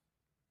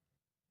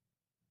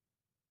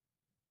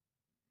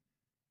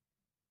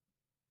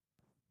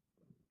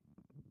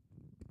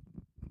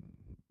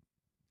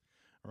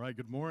 All right,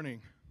 good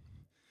morning.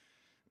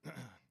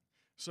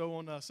 So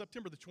on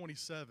September the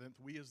 27th,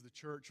 we as the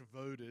church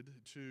voted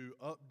to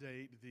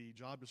update the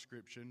job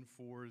description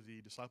for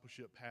the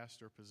discipleship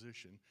pastor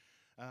position.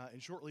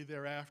 And shortly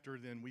thereafter,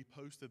 then we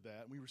posted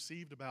that. We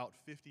received about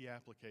 50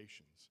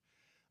 applications.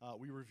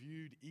 We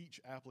reviewed each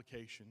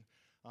application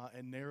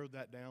and narrowed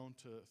that down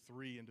to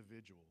 3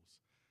 individuals.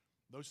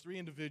 Those 3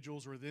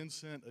 individuals were then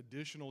sent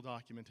additional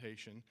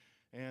documentation,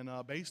 and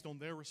based on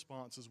their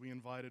responses, we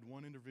invited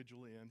one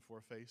individual in for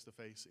a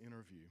face-to-face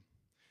interview.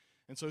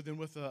 And so then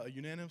with a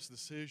unanimous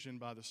decision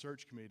by the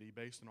search committee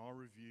based on our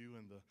review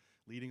and the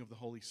leading of the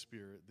Holy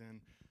Spirit,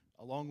 then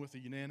along with a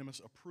unanimous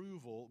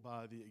approval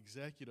by the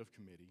executive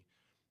committee,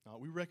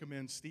 we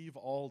recommend Steve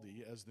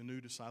Aldi as the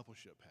new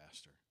discipleship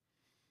pastor.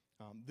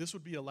 This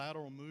would be a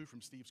lateral move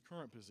from Steve's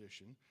current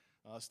position.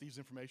 Steve's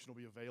information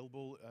will be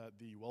available at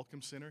the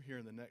Welcome Center here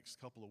in the next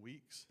couple of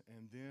weeks.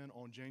 And then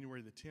on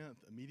January the 10th,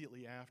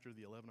 immediately after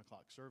the 11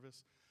 o'clock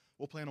service,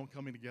 we'll plan on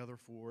coming together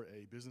for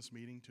a business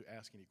meeting to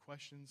ask any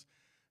questions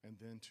and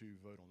then to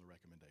vote on the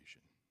recommendation.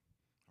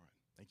 All right,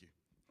 thank you.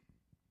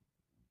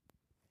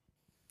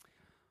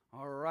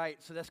 All right,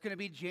 so that's going to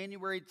be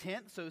January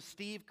 10th. So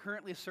Steve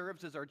currently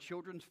serves as our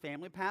children's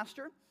family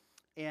pastor,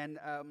 and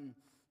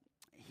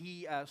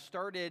he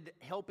started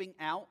helping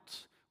out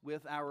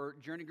with our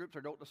journey groups, our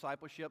adult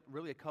discipleship,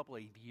 really a couple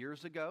of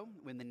years ago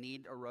when the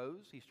need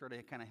arose. He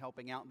started kind of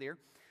helping out there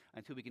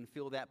until we can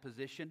fill that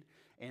position.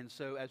 And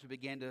so as we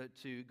began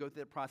to go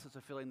through the process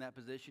of filling that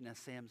position, as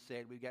Sam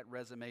said, we got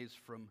resumes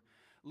from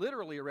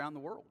literally around the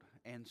world.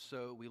 And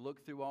so we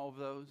looked through all of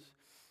those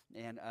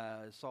and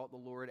sought the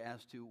Lord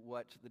as to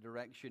what the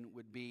direction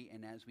would be.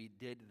 And as we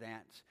did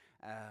that,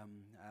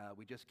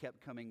 we just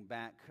kept coming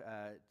back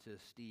to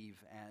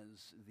Steve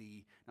as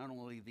not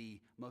only the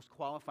most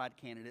qualified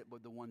candidate,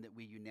 but the one that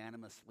we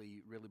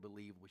unanimously really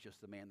believed was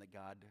just the man that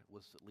God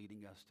was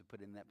leading us to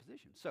put in that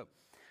position. So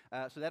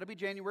that'll be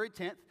January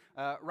 10th.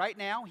 Right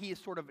now, he is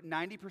sort of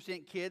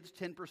 90% kids,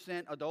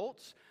 10%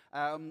 adults.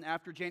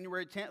 After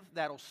January 10th,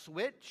 that'll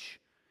switch.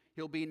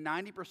 He'll be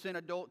 90%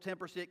 adult,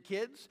 10%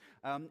 kids,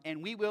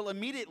 and we will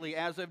immediately,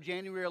 as of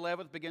January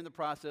 11th, begin the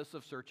process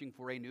of searching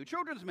for a new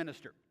children's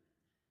minister.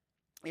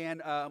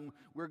 And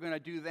we're going to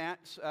do that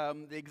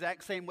the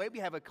exact same way. We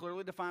have a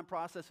clearly defined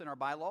process in our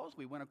bylaws.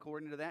 We went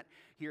according to that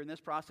here in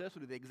this process.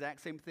 We'll do the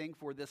exact same thing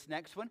for this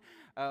next one.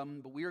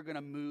 But we are going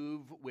to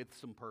move with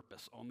some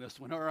purpose on this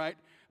one, all right?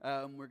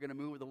 We're going to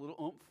move with a little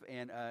oomph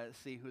and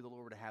see who the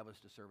Lord would have us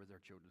to serve as our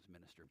children's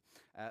minister.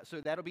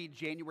 So that'll be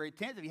January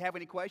 10th. If you have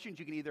any questions,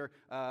 you can either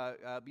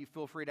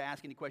feel free to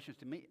ask any questions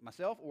to me,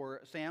 myself,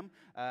 or Sam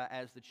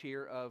as the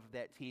chair of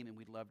that team, and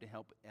we'd love to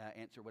help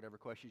answer whatever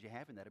questions you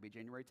have, and that'll be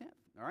January 10th,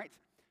 all right?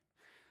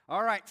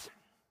 All right.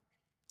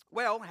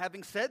 Well,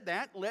 having said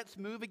that, let's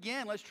move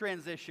again. Let's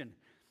transition.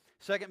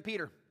 2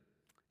 Peter.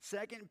 2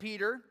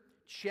 Peter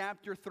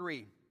chapter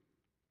 3.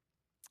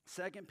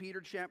 2 Peter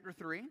chapter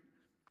 3.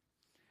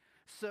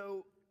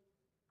 So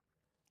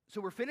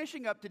we're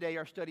finishing up today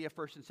our study of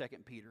 1st and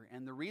 2nd Peter.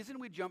 And the reason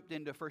we jumped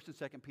into 1st and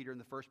 2nd Peter in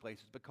the first place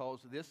is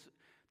because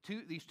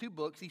these two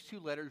books, these two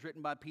letters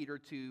written by Peter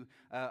to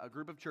a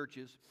group of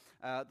churches,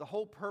 the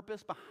whole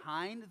purpose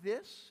behind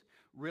this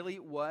really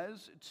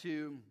was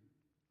to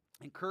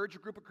encourage a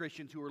group of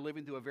Christians who were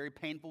living through a very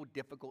painful,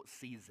 difficult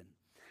season.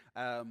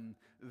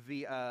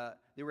 They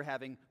were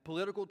having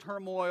political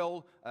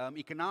turmoil,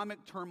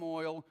 economic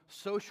turmoil,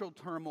 social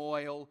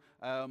turmoil.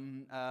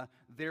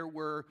 There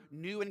were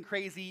new and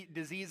crazy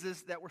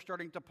diseases that were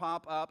starting to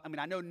pop up. I mean,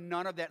 I know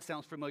none of that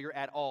sounds familiar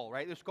at all,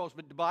 right? This because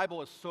the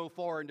Bible is so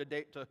far into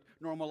to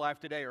normal life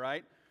today,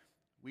 right?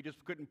 We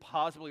just couldn't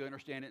possibly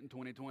understand it in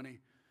 2020.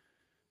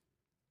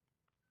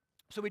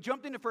 So we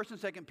jumped into 1st and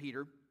 2nd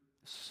Peter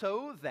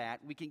so that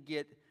we can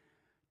get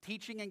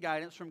teaching and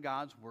guidance from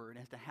God's Word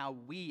as to how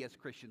we as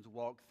Christians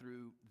walk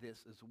through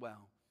this as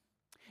well.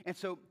 And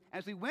so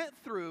as we went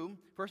through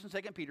 1st and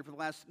 2nd Peter for the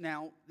last,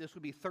 now this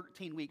would be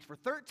 13 weeks. For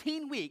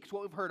 13 weeks,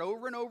 what we've heard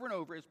over and over and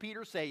over is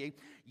Peter saying,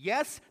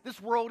 yes,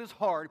 this world is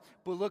hard,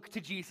 but look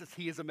to Jesus,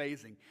 He is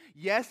amazing.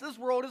 Yes, this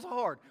world is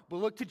hard, but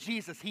look to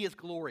Jesus, He is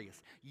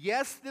glorious.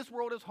 Yes, this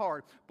world is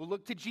hard, but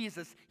look to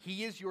Jesus,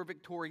 He is your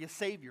victorious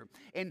Savior.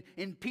 And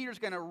Peter's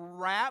going to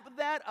wrap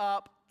that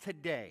up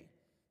today.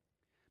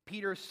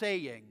 Peter's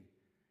saying,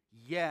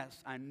 yes,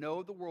 I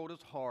know the world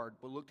is hard,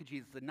 but look to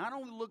Jesus. And not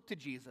only look to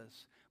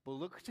Jesus, but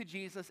look to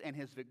Jesus and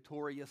His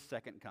victorious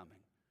second coming.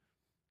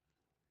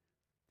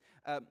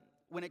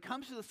 When it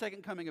comes to the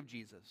second coming of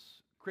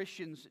Jesus,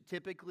 Christians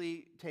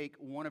typically take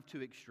one of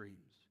two extremes.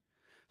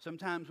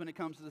 Sometimes when it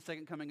comes to the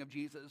second coming of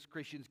Jesus,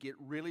 Christians get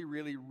really,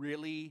 really,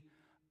 really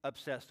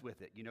obsessed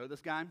with it. You know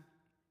this guy? I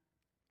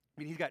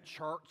mean, he's got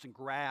charts and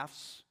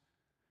graphs,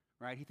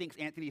 right? He thinks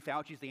Anthony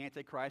Fauci's the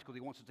Antichrist because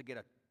he wants us to get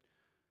a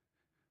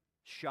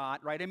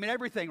shot, right? I mean,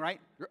 everything, right?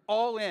 You're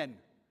all in.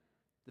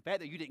 The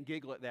fact that you didn't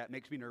giggle at that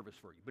makes me nervous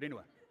for you. But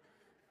anyway.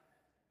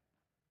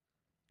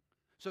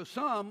 So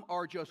some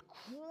are just,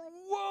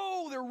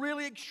 whoa, they're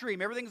really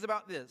extreme. Everything's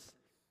about this.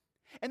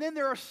 And then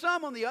there are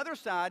some on the other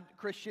side,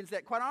 Christians,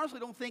 that quite honestly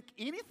don't think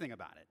anything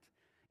about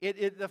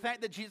it. The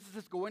fact that Jesus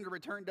is going to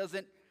return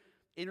doesn't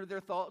enter their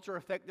thoughts or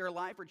affect their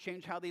life or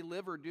change how they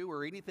live or do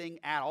or anything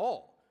at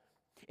all.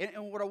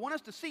 And what I want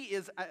us to see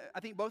is I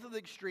think both of the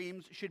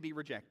extremes should be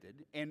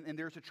rejected, and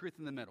there's a truth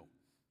in the middle.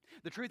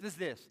 The truth is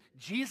this: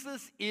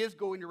 Jesus is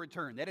going to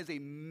return. That is a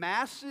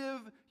massive,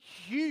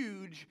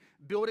 huge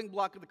building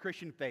block of the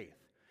Christian faith.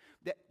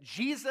 That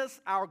Jesus,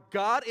 our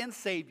God and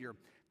Savior,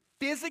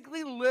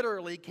 physically,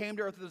 literally came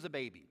to earth as a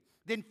baby,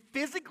 then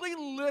physically,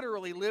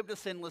 literally lived a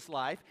sinless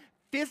life,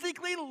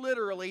 physically,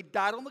 literally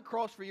died on the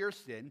cross for your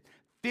sin,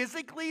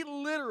 physically,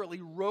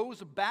 literally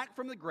rose back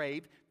from the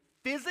grave,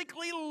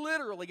 physically,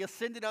 literally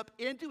ascended up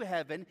into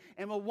heaven,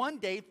 and will one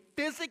day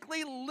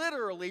physically,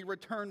 literally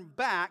return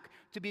back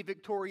to be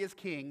victorious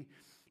king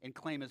and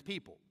claim His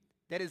people.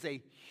 That is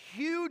a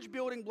huge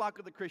building block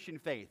of the Christian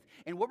faith.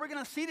 And what we're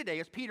going to see today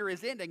is Peter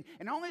is ending,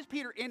 and not only is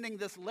Peter ending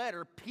this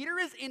letter, Peter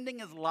is ending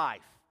his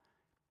life.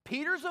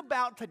 Peter's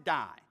about to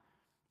die,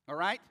 all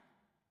right?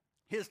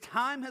 His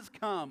time has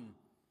come.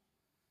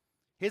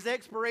 His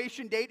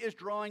expiration date is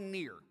drawing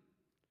near.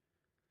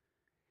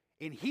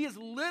 And he is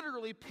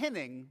literally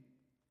penning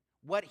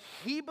what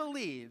he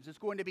believes is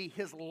going to be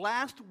his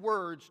last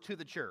words to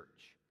the church.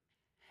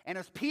 And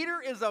as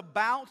Peter is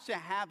about to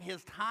have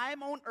his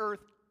time on earth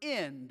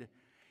end,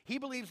 he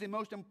believes the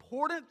most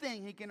important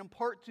thing he can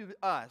impart to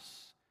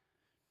us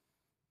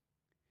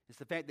is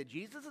the fact that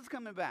Jesus is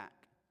coming back.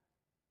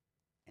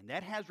 And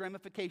that has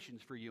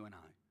ramifications for you and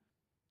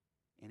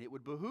I. And it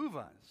would behoove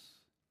us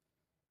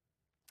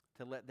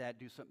to let that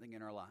do something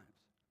in our lives.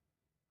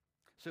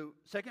 So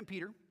 2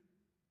 Peter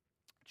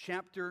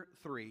chapter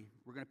 3,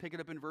 we're going to pick it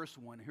up in verse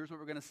 1. Here's what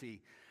we're going to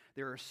see.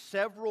 There are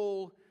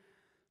several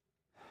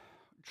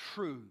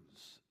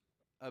truths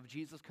of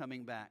Jesus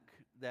coming back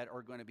that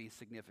are going to be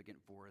significant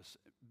for us.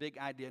 Big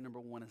idea number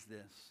one is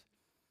this.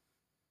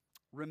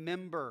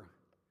 Remember.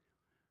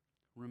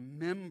 We're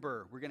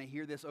going to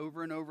hear this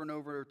over and over and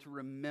over, to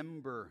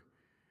remember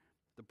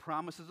the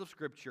promises of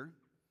Scripture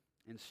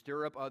and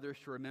stir up others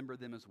to remember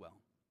them as well.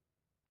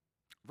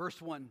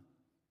 Verse 1.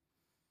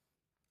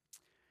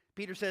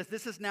 Peter says,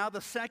 "This is now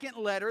the second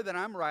letter that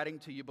I'm writing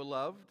to you,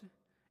 beloved.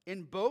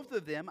 In both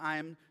of them, I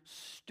am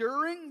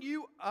stirring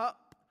you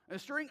up.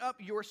 stirring up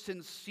your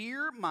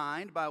sincere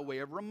mind by way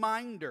of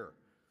reminder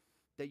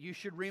that you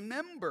should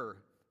remember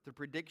the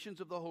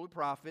predictions of the holy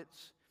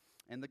prophets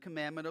and the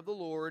commandment of the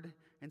Lord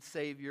and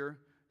Savior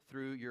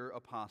through your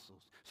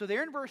apostles. So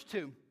there in verse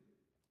 2,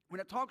 when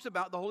it talks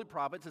about the holy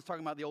prophets, it's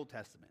talking about the Old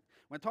Testament.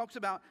 When it talks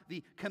about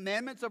the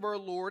commandments of our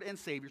Lord and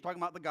Savior, it's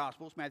talking about the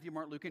Gospels, Matthew,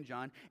 Mark, Luke, and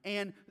John.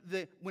 And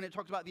when it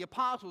talks about the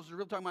apostles, it's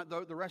really talking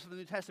about the rest of the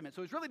New Testament.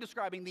 So he's really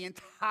describing the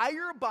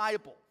entire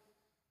Bible.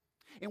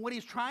 And what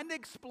he's trying to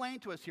explain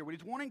to us here, what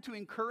he's wanting to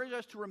encourage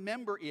us to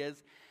remember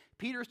is,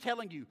 Peter's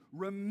telling you,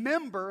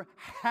 remember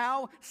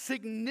how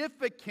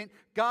significant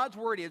God's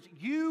Word is.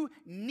 You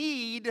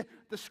need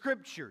the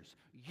Scriptures.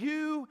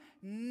 You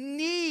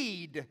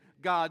need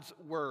God's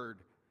Word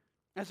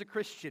as a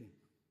Christian.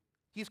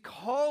 He's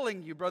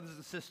calling you, brothers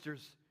and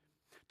sisters,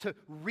 to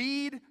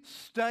read,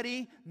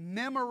 study,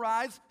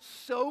 memorize,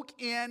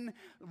 soak in,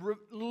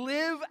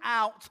 live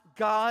out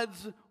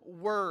God's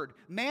Word.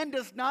 Man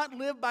does not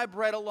live by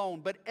bread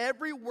alone, but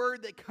every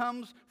word that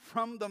comes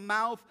from the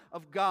mouth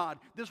of God.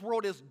 This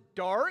world is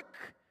dark,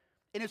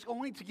 and it's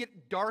only to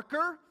get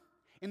darker,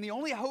 and the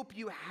only hope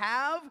you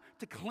have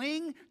to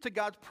cling to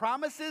God's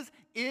promises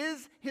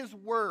is His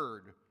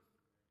Word.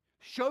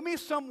 Show me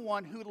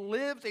someone who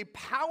lives a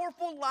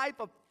powerful life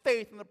of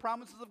faith in the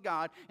promises of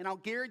God, and I'll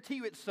guarantee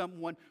you it's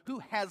someone who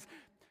has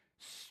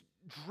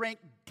drank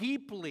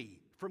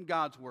deeply from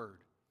God's Word.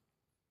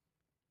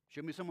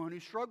 Show me someone who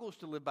struggles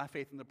to live by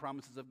faith in the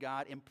promises of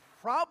God, and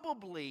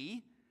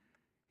probably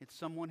it's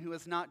someone who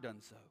has not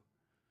done so.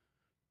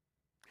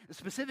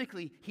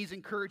 Specifically, he's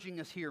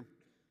encouraging us here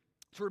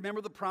to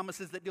remember the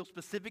promises that deal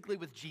specifically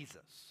with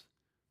Jesus.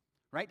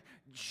 Right?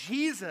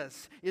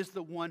 Jesus is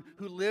the one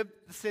who lived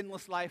the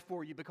sinless life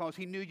for you because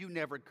He knew you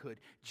never could.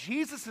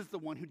 Jesus is the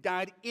one who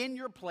died in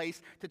your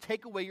place to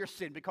take away your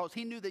sin because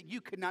He knew that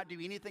you could not do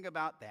anything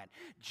about that.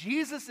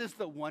 Jesus is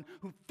the one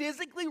who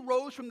physically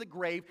rose from the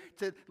grave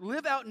to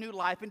live out new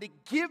life and to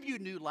give you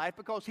new life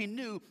because He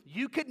knew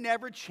you could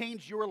never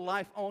change your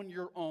life on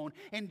your own.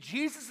 And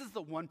Jesus is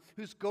the one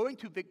who's going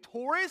to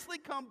victoriously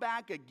come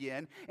back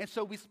again. And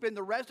so we spend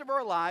the rest of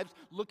our lives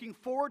looking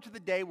forward to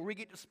the day where we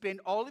get to spend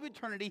all of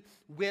eternity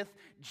with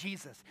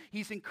Jesus.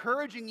 He's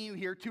encouraging you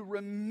here to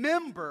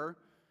remember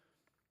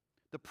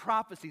the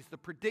prophecies, the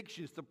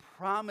predictions, the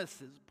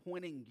promises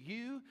pointing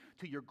you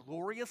to your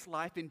glorious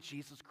life in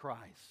Jesus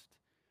Christ.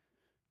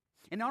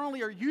 And not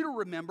only are you to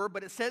remember,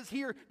 but it says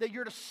here that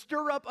you're to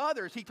stir up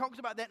others. He talks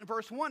about that in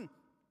verse 1.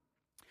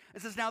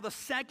 It says, "Now the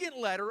second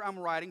letter I'm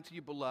writing to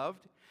you,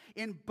 beloved,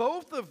 in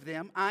both of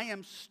them I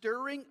am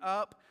stirring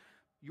up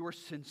your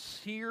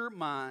sincere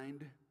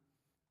mind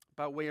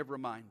by way of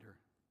reminder."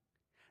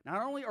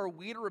 Not only are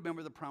we to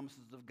remember the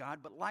promises of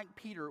God, but like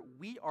Peter,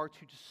 we are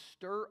to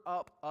stir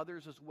up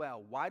others as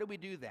well. Why do we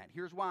do that?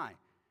 Here's why.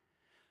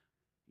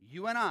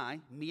 You and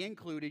I, me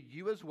included,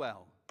 you as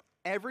well,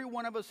 every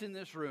one of us in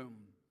this room,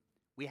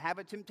 we have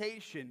a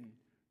temptation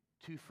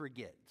to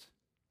forget.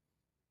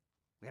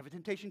 We have a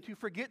temptation to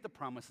forget the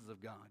promises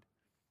of God.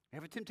 We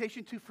have a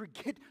temptation to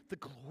forget the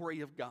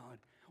glory of God.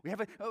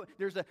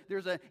 There's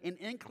an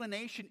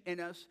inclination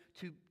in us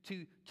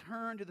to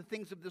turn to the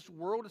things of this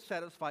world to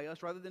satisfy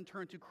us rather than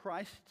turn to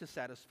Christ to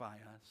satisfy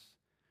us.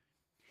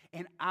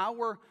 And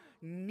our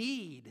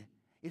need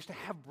is to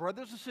have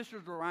brothers and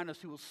sisters around us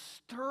who will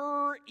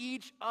stir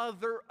each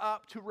other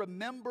up to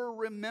remember.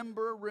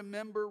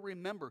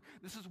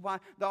 This is why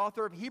the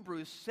author of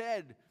Hebrews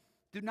said,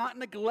 do not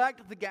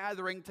neglect the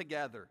gathering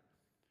together.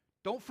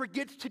 Don't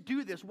forget to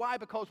do this. Why?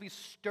 Because we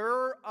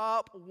stir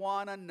up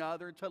one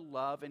another to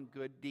love and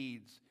good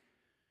deeds.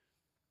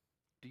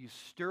 Do you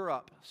stir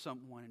up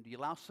someone? Do you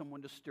allow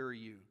someone to stir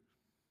you?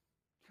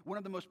 One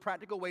of the most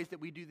practical ways that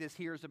we do this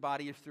here as a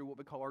body is through what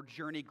we call our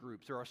journey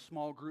groups or our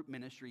small group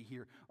ministry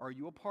here. Are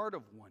you a part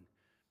of one?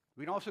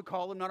 We can also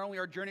call them not only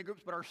our journey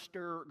groups, but our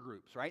stir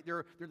groups, right?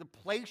 They're the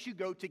place you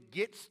go to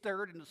get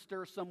stirred and to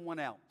stir someone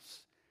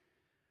else.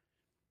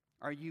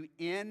 Are you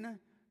in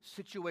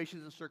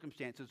situations and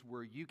circumstances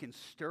where you can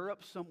stir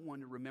up someone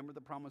to remember the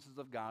promises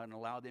of God and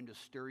allow them to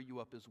stir you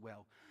up as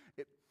well?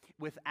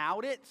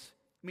 Without it,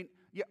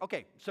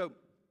 so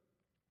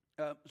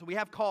we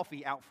have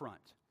coffee out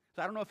front.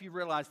 So I don't know if you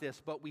realize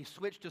this, but we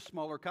switched to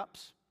smaller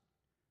cups.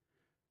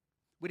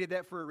 We did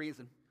that for a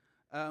reason,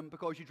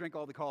 because you drink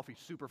all the coffee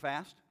super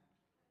fast.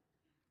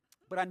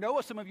 But I know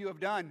what some of you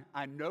have done.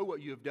 I know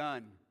what you have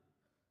done.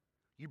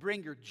 You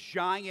bring your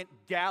giant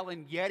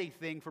gallon Yeti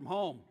thing from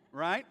home,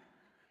 right?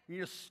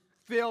 You just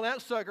fill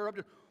that sucker up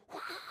to...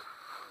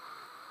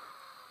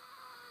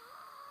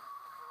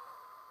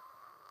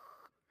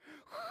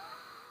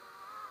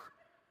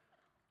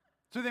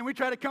 So then we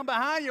try to come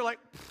behind you like,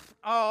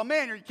 oh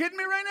man, are you kidding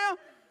me right now?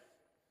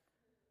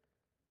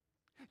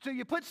 So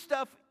you put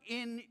stuff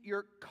in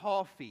your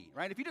coffee,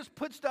 right? If you just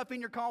put stuff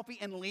in your coffee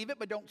and leave it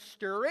but don't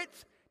stir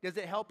it, does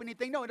it help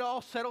anything? No, it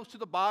all settles to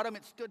the bottom.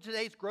 It's still,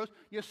 today's gross.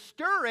 You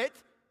stir it,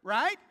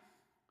 right?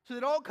 So that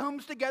it all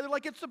comes together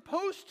like it's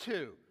supposed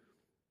to.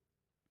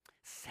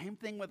 Same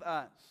thing with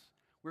us.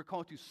 We're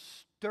called to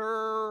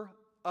stir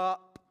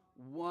up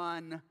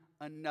one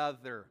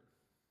another.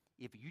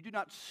 if you do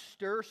not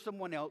stir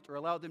someone else or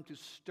allow them to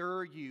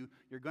stir you,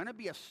 you're going to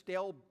be a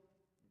stale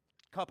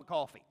cup of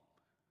coffee.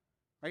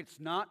 Right?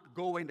 It's not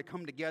going to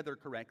come together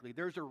correctly.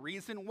 There's a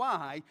reason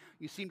why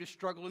you seem to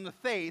struggle in the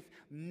faith.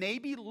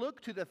 Maybe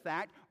look to the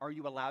fact, are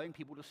you allowing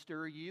people to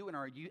stir you, and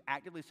are you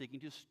actively seeking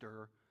to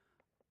stir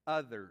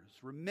others?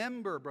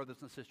 Remember, brothers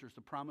and sisters,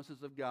 the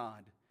promises of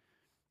God,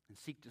 and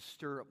seek to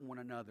stir up one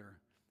another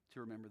to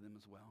remember them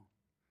as well.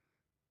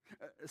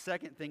 The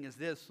second thing is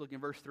this. Look in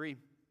verse 3.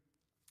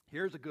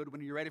 Here's a good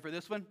one. Are you ready for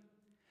this one?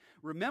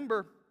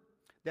 Remember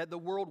that the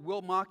world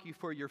will mock you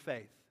for your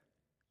faith.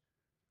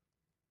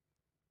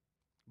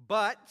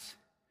 But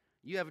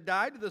you have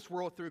died to this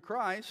world through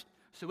Christ,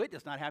 so it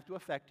does not have to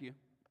affect you.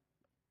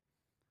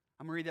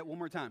 I'm going to read that one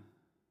more time.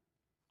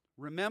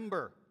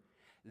 Remember,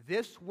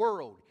 this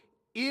world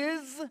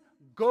is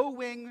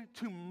going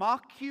to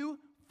mock you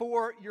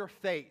for your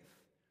faith.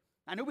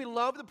 I know we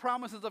love the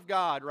promises of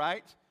God,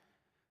 right?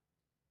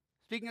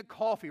 Speaking of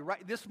coffee,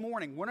 right this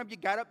morning, one of you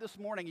got up this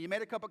morning and you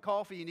made a cup of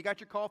coffee and you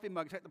got your coffee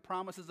mug, it's got the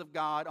promises of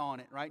God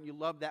on it, right? And you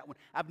love that one.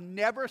 I've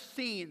never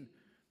seen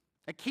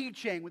a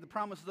keychain with the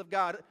promises of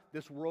God.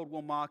 This world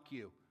will mock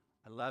you.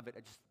 I love it.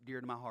 It's just dear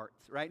to my heart,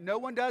 right? No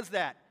one does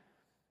that.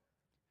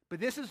 But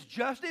this is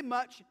just as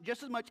much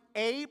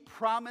a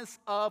promise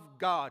of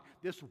God.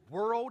 This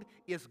world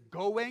is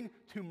going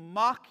to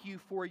mock you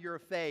for your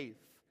faith.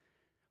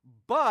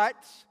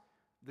 But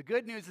the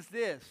good news is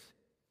this.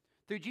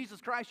 Through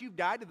Jesus Christ, you've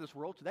died to this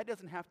world, so that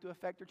doesn't have to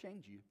affect or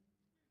change you.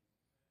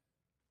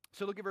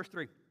 So look at verse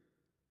 3.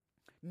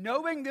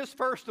 Knowing this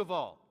first of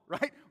all,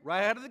 right?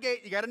 Right out of the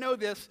gate, you got to know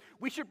this.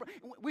 We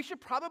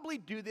should probably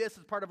do this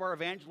as part of our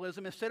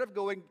evangelism. Instead of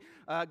going,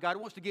 God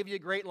wants to give you a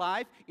great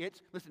life,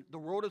 it's, listen, the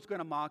world is going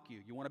to mock you.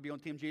 You want to be on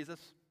Team Jesus?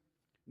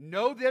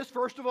 Know this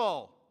first of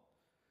all,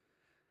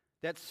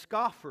 that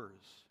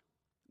scoffers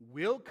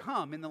will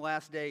come in the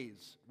last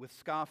days with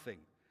scoffing,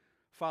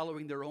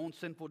 following their own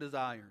sinful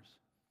desires.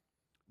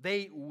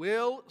 They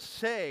will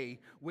say,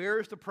 where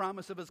is the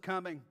promise of his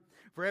coming?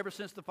 For ever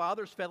since the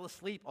fathers fell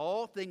asleep,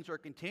 all things are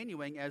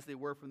continuing as they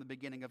were from the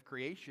beginning of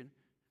creation.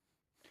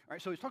 All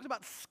right, so he's talking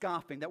about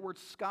scoffing. That word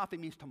scoffing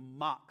means to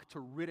mock,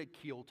 to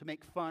ridicule, to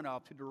make fun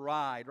of, to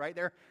deride, right?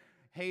 They're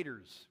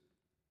haters.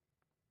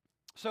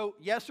 So,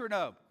 yes or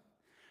no?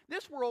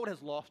 This world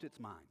has lost its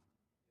mind.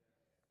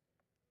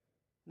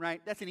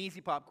 Right? That's an easy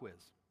pop quiz.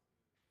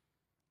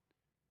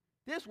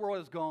 This world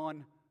has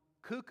gone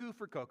cuckoo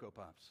for Cocoa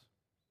Puffs.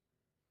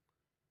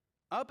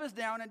 Up is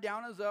down and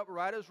down is up,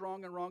 right is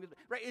wrong and wrong is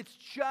right. It's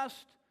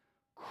just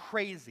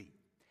crazy.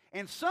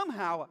 And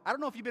somehow, I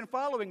don't know if you've been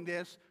following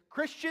this,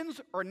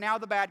 Christians are now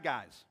the bad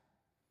guys.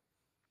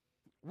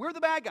 We're the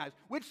bad guys,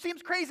 which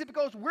seems crazy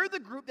because we're the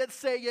group that's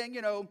saying,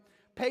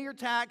 pay your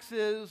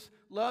taxes,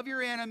 love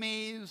your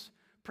enemies,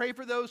 pray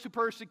for those who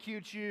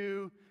persecute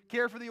you,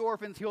 care for the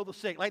orphans, heal the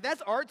sick. Like,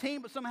 that's our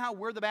team, but somehow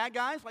we're the bad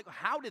guys? Like,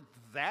 how did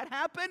that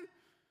happen?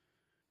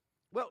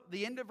 Well,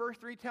 the end of verse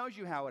 3 tells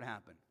you how it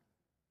happened.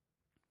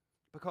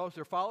 Because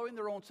they're following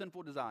their own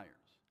sinful desires.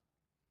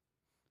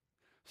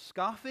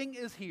 Scoffing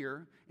is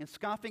here, and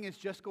scoffing is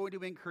just going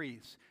to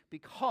increase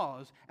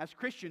because, as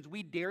Christians,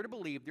 we dare to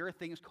believe there are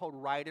things called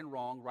right and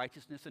wrong,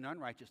 righteousness and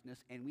unrighteousness,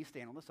 and we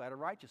stand on the side of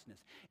righteousness.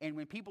 And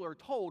when people are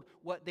told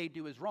what they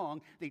do is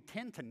wrong, they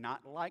tend to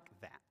not like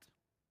that,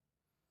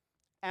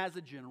 as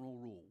a general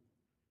rule.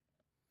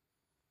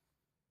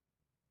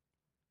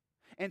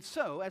 And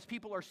so, as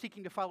people are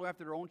seeking to follow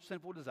after their own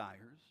sinful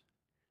desires,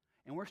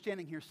 and we're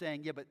standing here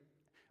saying, yeah, but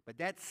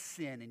that's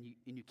sin,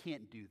 and you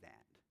can't do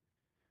that.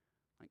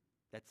 Like,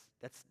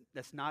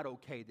 that's not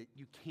okay, that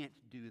you can't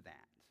do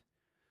that.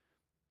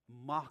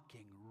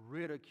 Mocking,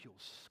 ridicule,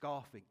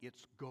 scoffing,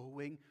 it's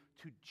going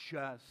to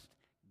just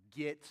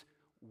get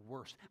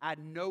worse. I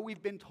know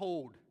we've been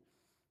told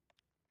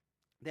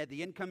that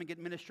the incoming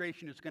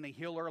administration is going to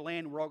heal our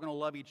land, we're all going to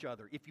love each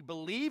other. If you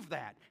believe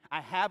that, I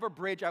have a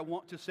bridge I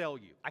want to sell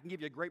you. I can give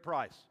you a great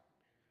price.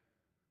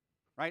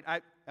 Right?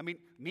 I mean,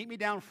 meet me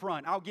down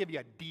front. I'll give you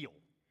a deal.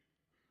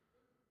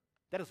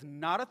 That is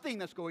not a thing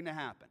that's going to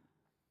happen.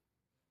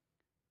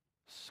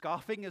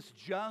 Scoffing is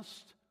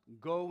just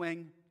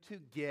going to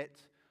get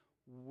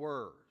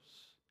worse.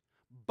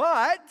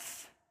 But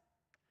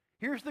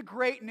here's the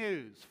great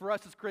news for us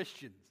as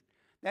Christians.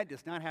 That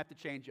does not have to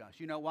change us.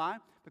 You know why?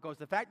 Because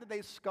the fact that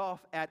they scoff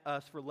at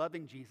us for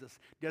loving Jesus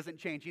doesn't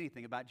change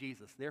anything about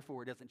Jesus.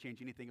 Therefore, it doesn't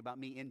change anything about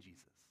me in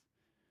Jesus.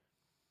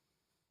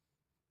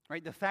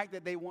 Right? The fact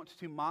that they want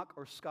to mock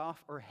or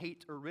scoff or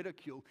hate or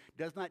ridicule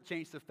does not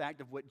change the fact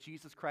of what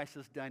Jesus Christ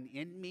has done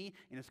in me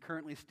and is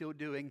currently still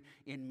doing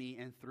in me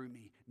and through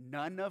me.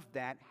 None of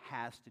that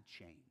has to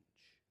change.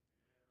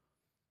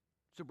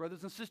 So,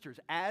 brothers and sisters,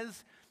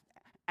 as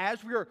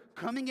we are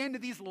coming into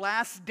these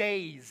last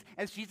days,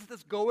 as Jesus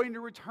is going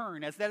to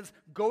return, as that is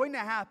going to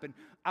happen,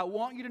 I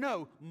want you to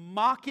know,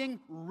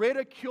 mocking,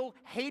 ridicule,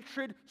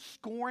 hatred,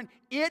 scorn,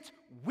 it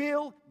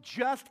will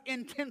just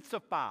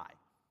intensify.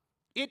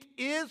 It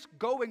is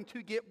going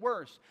to get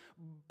worse.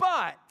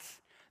 But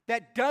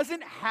that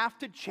doesn't have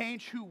to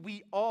change who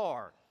we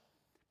are.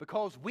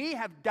 because we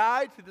have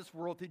died to this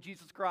world through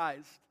Jesus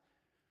Christ.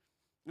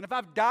 And if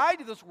I've died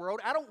to this world,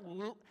 I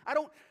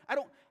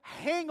don't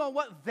hang on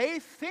what they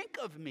think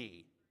of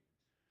me.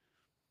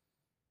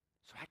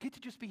 So I get to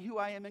just be who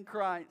I am in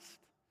Christ.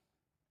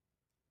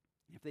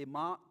 If they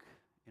mock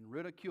and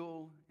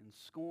ridicule and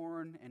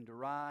scorn and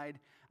deride,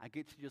 I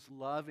get to just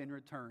love in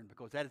return,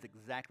 because that is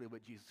exactly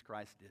what Jesus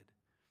Christ did.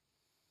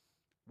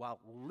 While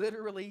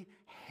literally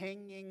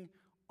hanging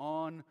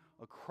on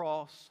a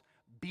cross,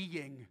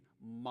 being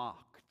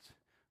mocked.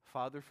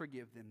 Father,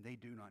 forgive them. They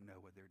do not know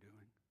what they're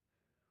doing.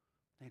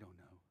 They don't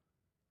know.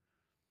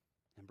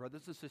 And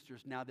brothers and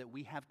sisters, now that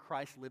we have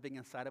Christ living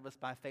inside of us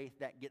by faith,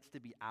 that gets to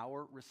be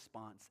our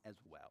response as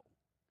well.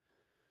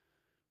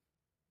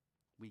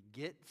 We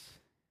get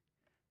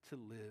to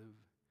live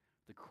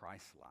the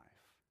Christ life.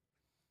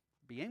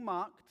 Being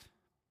mocked,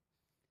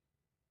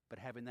 but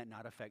having that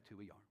not affect who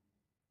we are.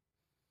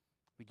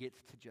 We get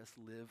to just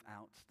live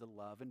out the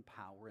love and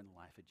power and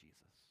life of Jesus.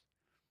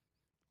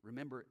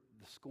 Remember,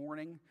 the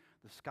scorning,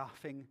 the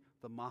scoffing,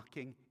 the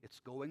mocking, it's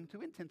going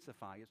to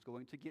intensify, it's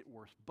going to get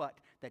worse, but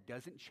that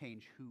doesn't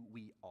change who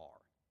we are.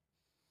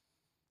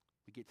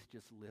 We get to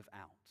just live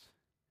out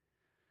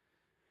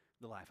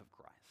the life of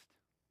Christ.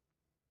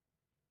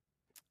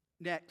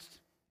 Next,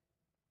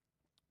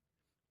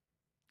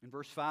 in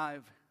verse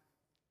 5,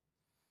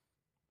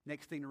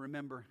 next thing to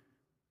remember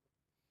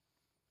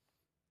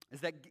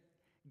is that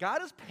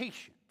God is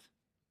patient.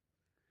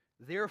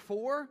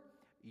 Therefore,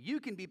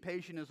 you can be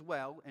patient as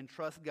well and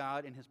trust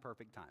God in His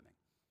perfect timing.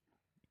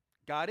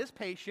 God is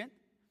patient.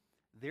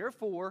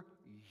 Therefore,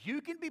 you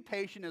can be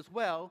patient as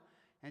well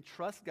and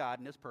trust God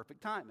in His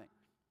perfect timing.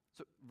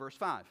 So, verse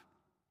 5.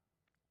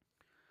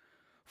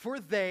 For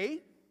they,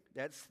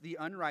 that's the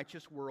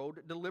unrighteous world,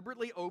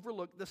 deliberately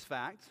overlooked this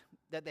fact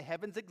that the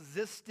heavens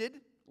existed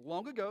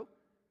long ago,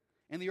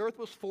 and the earth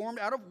was formed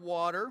out of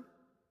water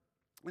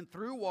and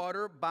through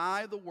water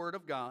by the word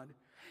of God,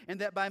 and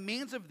that by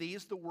means of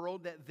these the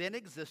world that then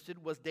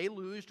existed was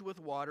deluged with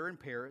water and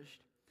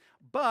perished.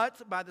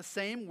 But by the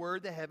same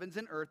word the heavens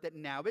and earth that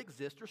now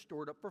exist are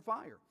stored up for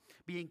fire,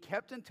 being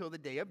kept until the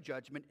day of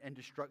judgment and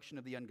destruction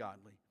of the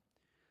ungodly.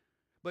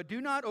 But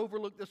do not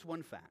overlook this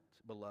one fact,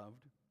 beloved,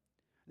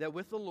 that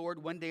with the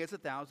Lord 1 day is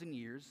 1,000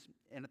 years,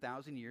 and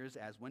 1,000 years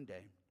as 1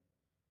 day.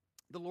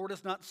 The Lord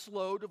is not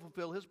slow to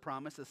fulfill His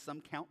promise, as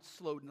some count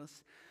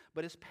slowness,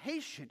 but is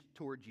patient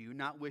toward you,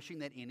 not wishing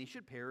that any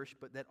should perish,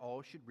 but that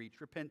all should reach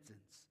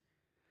repentance.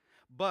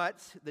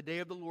 But the day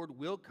of the Lord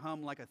will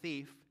come like a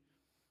thief,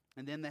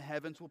 and then the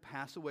heavens will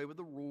pass away with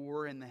a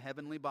roar, and the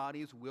heavenly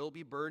bodies will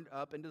be burned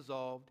up and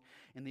dissolved,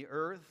 and the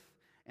earth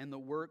and the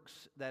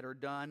works that are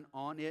done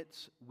on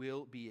it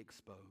will be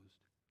exposed.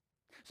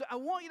 So I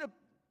want you to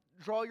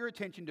draw your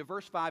attention to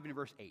verse 5 and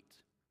verse 8.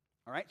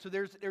 All right, so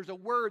there's a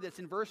word that's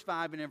in verse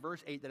 5 and in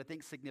verse 8 that I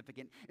think is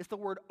significant. It's the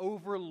word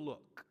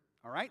overlook.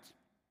 All right?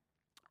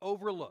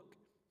 Overlook.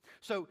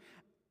 So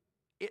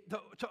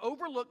to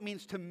overlook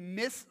means to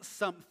miss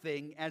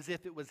something as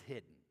if it was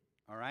hidden.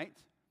 All right?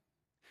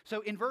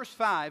 So in verse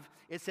 5,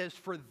 it says,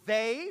 for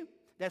they,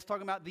 that's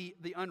talking about the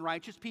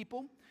unrighteous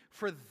people,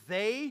 for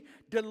they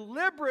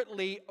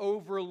deliberately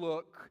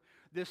overlook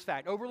this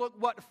fact. Overlook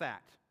what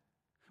fact?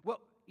 Well,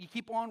 you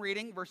keep on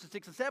reading verses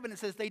 6 and 7. It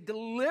says they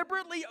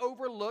deliberately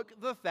overlook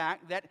the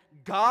fact that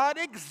God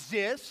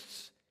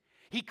exists.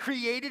 He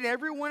created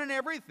everyone and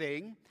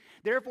everything.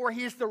 Therefore,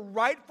 He is the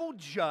rightful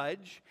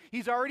judge.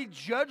 He's already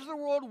judged the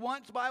world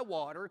once by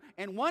water,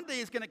 and one day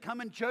He's going to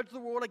come and judge the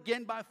world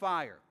again by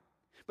fire.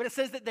 But it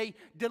says that they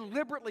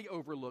deliberately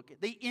overlook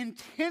it. They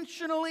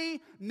intentionally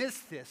miss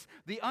this.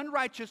 The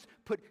unrighteous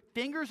put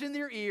fingers in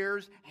their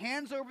ears,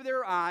 hands over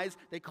their eyes.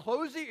 They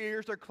close their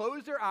ears, they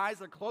close their eyes,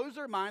 they close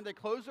their mind, they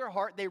close their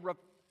heart. They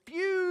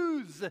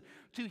refuse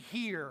to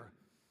hear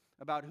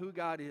about who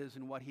God is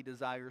and what He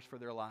desires for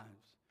their lives.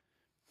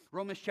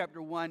 Romans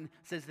chapter 1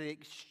 says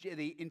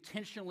they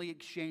intentionally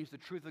exchange the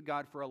truth of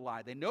God for a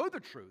lie. They know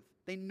the truth.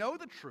 They know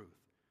the truth.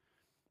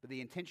 But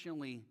they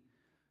intentionally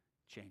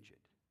change it.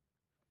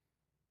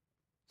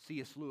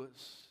 C.S.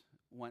 Lewis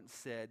once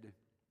said,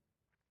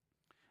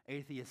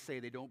 atheists say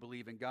they don't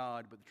believe in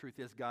God, but the truth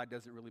is God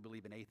doesn't really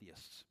believe in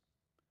atheists.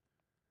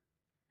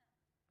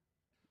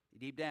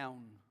 Deep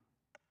down,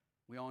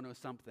 we all know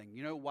something.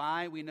 You know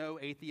why we know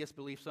atheists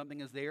believe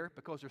something is there?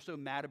 Because they're so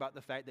mad about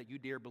the fact that you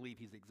dare believe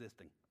He's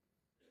existing.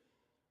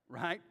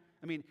 Right?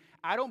 I mean,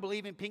 I don't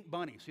believe in pink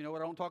bunnies. You know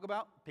what I don't talk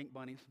about? Pink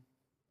bunnies.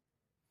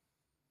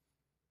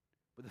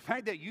 But the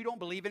fact that you don't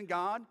believe in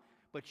God,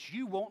 but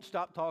you won't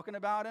stop talking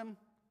about Him,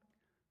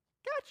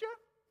 gotcha.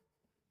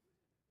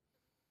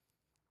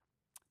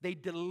 They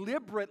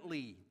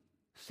deliberately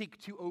seek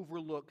to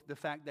overlook the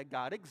fact that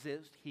God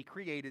exists, He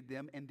created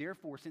them, and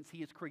therefore, since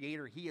He is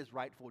creator, He is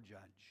rightful judge.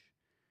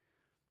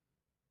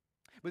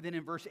 But then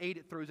in verse 8,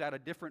 it throws out a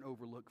different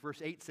overlook.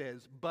 Verse 8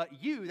 says,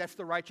 but you, that's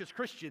the righteous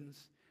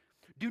Christians,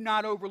 do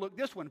not overlook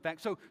this one. In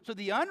fact, so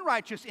the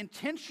unrighteous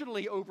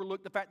intentionally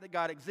overlook the fact that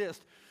God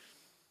exists,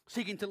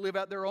 seeking to live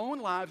out their own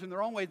lives in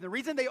their own ways. And the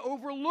reason they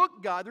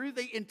overlook God, the reason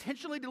they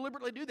intentionally,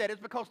 deliberately do that is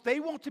because they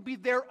want to be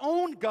their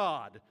own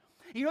God.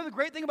 You know the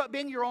great thing about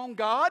being your own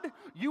God?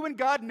 You and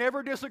God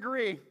never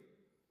disagree.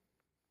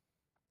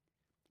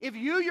 If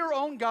you're your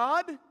own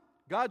God,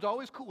 God's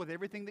always cool with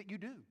everything that you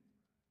do.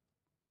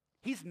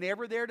 He's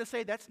never there to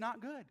say that's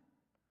not good.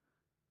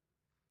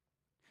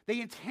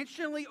 They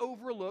intentionally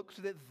overlook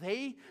so that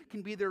they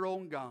can be their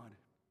own God.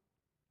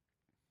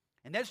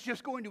 And that's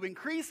just going to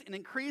increase and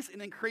increase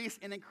and increase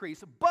and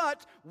increase.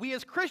 But we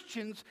as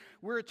Christians,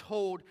 we're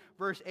told,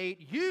 verse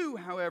 8, you,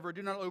 however,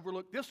 do not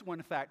overlook this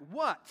one fact.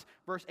 What?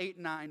 Verse 8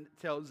 and 9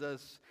 tells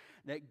us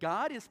that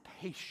God is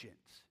patient.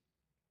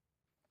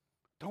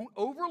 Don't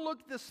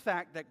overlook this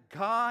fact that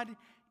God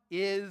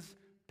is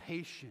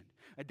patient.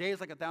 A day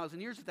is like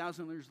 1,000 years,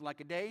 1,000 years is like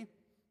a day.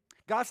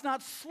 God's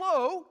not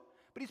slow,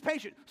 but He's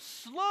patient.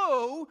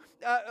 Slow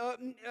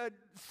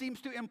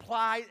seems to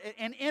imply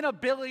an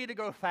inability to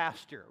go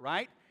faster,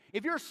 right?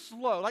 If you're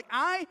slow, like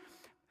I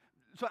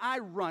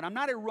run. I'm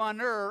not a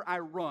runner, I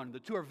run. The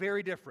two are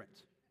very different,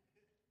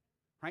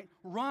 right?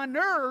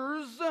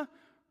 Runners,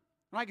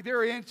 like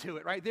they're into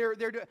it, right?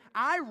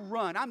 I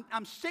run.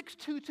 I'm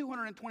 6'2",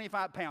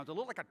 225 pounds. I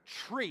look like a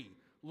tree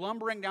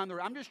lumbering down the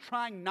road. I'm just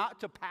trying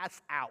not to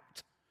pass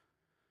out.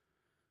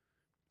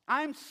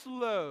 I'm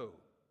slow.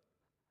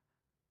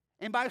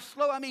 And by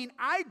slow, I mean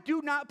I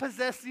do not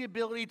possess the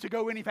ability to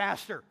go any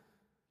faster.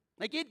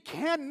 Like it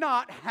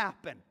cannot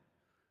happen.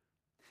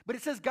 But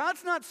it says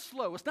God's not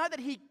slow. It's not that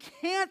He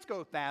can't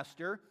go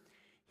faster.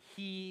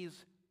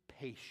 He's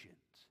patient.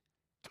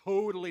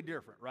 Totally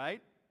different,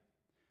 right?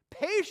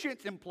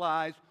 Patience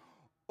implies,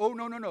 oh,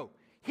 no.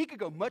 He could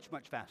go much,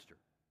 much faster.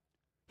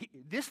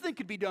 This thing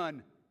could be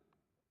done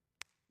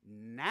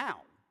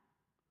now.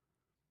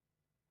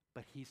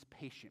 But He's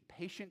patient.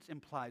 Patience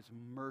implies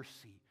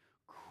mercy,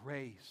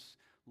 grace,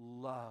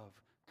 love,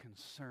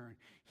 concern.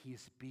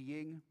 He's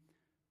being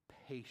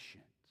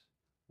patient.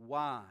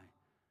 Why?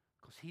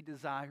 Because He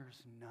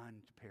desires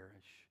none to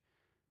perish,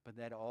 but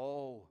that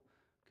all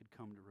could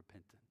come to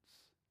repentance.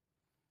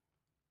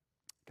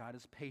 God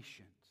is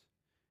patient.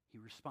 He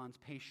responds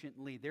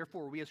patiently.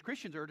 Therefore, we as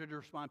Christians are to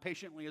respond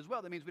patiently as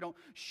well. That means we don't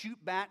shoot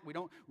back, we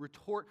don't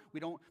retort, we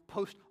don't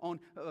post on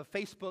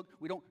Facebook,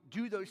 we don't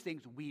do those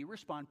things. We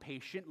respond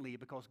patiently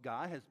because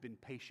God has been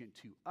patient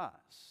to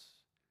us.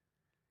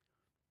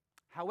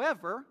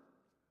 However,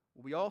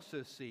 we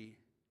also see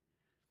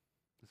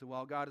that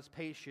while God is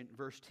patient,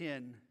 verse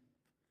 10,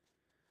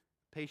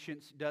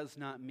 patience does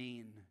not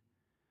mean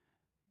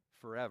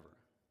forever.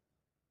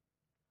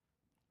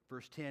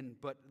 Verse 10,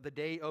 but the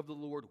day of the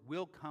Lord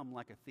will come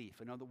like a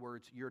thief. In other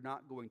words, you're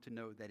not going to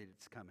know that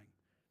it's coming.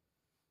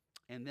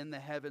 And then the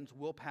heavens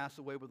will pass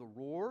away with a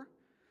roar,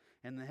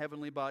 and the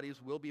heavenly bodies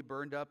will be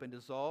burned up and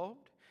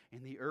dissolved,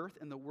 and the earth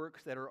and the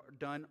works that are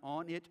done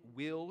on it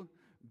will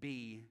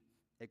be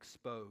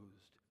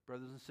exposed.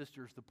 Brothers and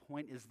sisters, the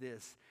point is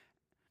this.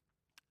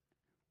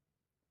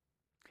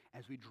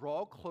 As we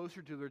draw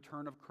closer to the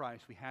return of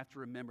Christ, we have to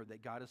remember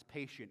that God is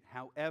patient.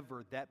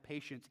 However, that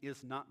patience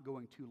is not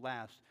going to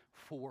last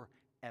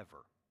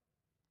forever.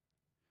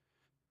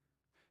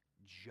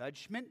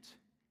 Judgment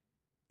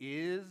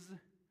is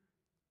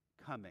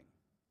coming.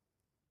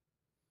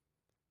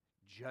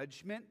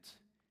 Judgment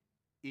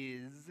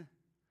is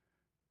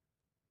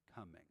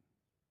coming.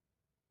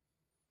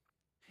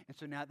 And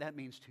so now that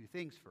means two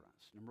things for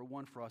us. Number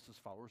one, for us as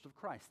followers of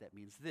Christ, that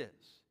means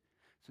this.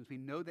 Since we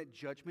know that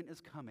judgment is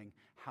coming,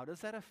 how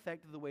does that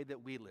affect the way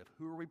that we live?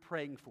 Who are we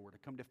praying for to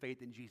come to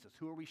faith in Jesus?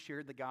 Who are we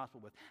sharing the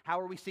gospel with? How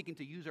are we seeking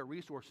to use our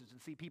resources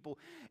and see people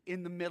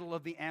in the middle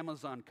of the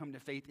Amazon come to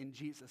faith in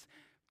Jesus?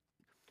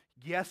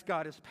 Yes,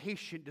 God is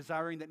patient,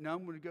 desiring that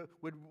none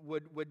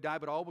would die,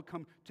 but all would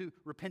come to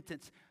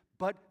repentance.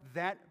 But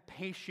that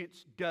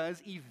patience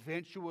does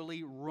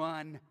eventually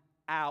run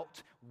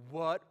out.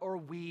 What are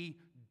we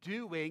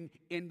doing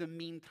in the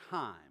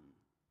meantime?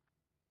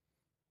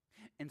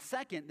 And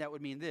second, that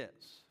would mean this.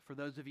 For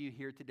those of you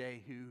here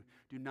today who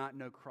do not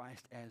know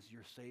Christ as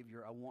your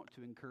Savior, I want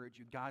to encourage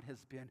you. God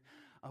has been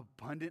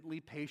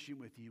abundantly patient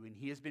with you, and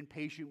He has been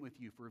patient with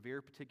you for a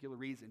very particular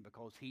reason,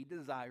 because He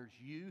desires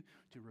you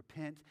to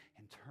repent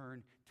and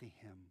turn to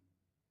Him.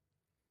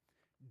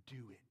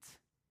 Do it.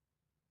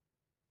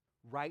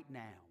 Right now.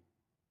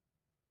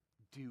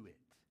 Do it.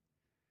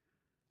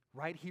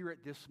 Right here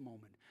at this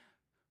moment.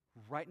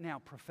 Right now,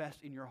 profess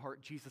in your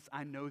heart, Jesus,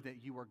 I know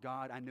that you are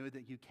God. I know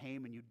that you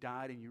came and you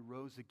died and you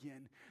rose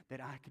again, that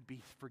I could be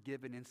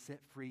forgiven and set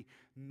free.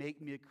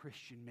 Make me a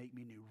Christian, make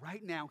me new.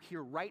 Right now,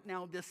 here, right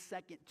now, this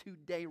second,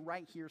 today,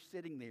 right here,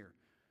 sitting there.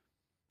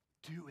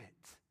 Do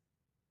it.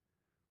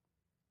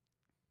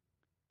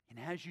 And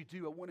as you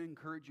do, I want to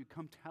encourage you,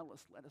 come tell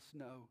us, let us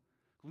know.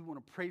 We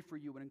want to pray for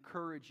you and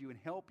encourage you and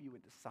help you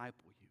and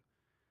disciple you.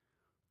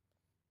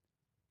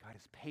 God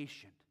is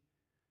patient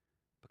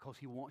because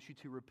He wants you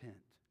to repent.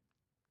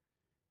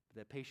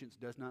 That patience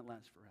does not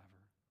last forever.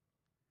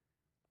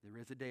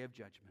 There is a day of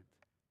judgment.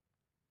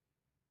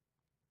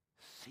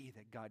 See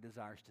that God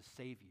desires to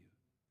save you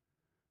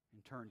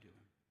and turn to Him.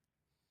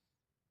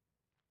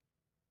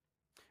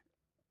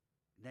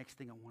 Next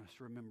thing I want us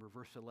to remember,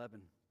 verse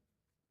 11.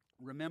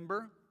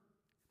 Remember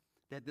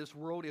that this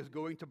world is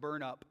going to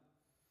burn up.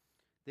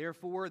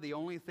 Therefore, the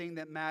only thing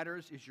that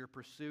matters is your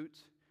pursuit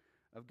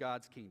of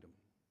God's kingdom.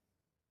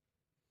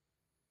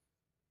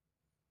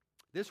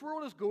 This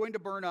world is going to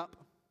burn up.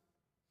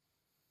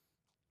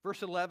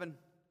 Verse 11,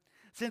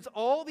 since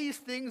all these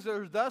things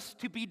are thus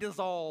to be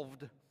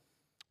dissolved,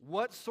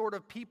 what sort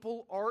of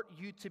people ought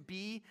you to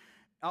be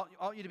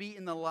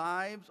in the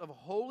lives of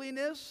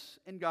holiness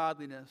and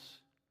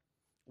godliness,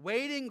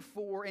 waiting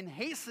for and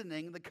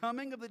hastening the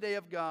coming of the day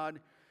of God,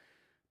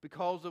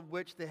 because of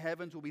which the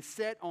heavens will be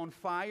set on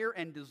fire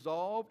and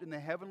dissolved, and the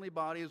heavenly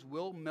bodies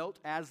will melt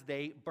as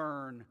they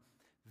burn.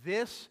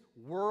 This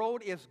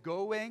world is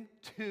going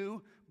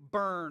to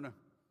burn,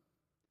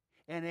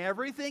 and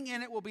everything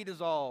in it will be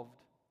dissolved.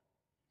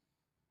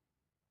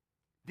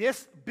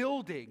 This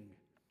building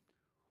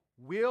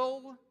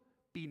will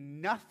be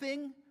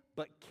nothing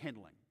but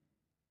kindling.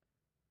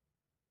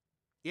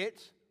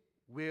 It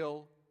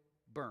will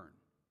burn.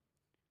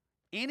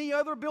 Any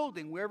other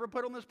building we ever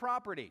put on this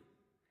property,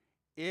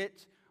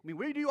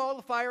 we do all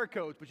the fire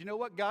codes, but you know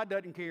what? God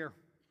doesn't care.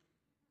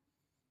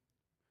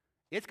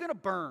 It's going to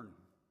burn.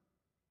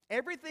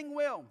 Everything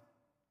will.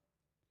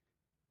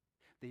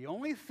 The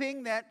only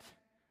thing that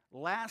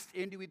lasts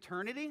into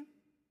eternity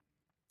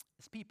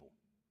is people.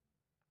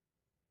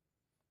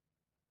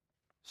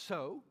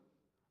 So,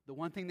 the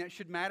one thing that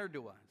should matter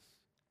to us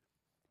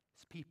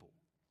is people.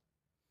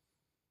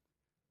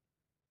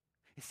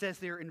 It says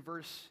there in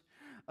verse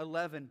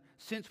 11,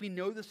 since we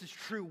know this is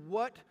true,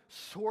 what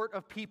sort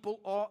of people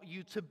ought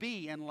you to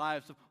be in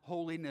lives of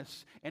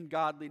holiness and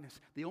godliness?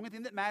 The only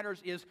thing that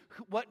matters is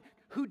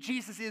who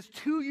Jesus is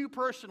to you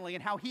personally,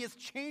 and how he is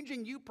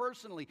changing you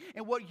personally,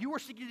 and what you are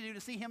seeking to do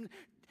to see him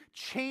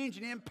change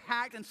and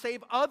impact and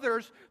save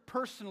others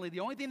personally.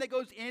 The only thing that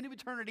goes into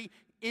eternity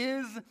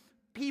is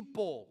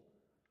people.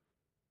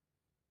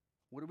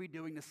 What are we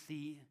doing to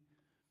see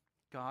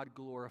God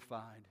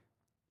glorified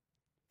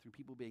through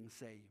people being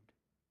saved?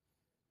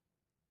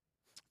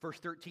 Verse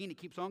 13, it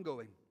keeps on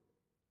going.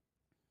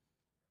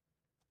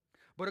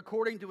 But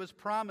according to his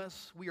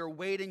promise, we are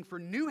waiting for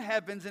new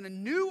heavens and a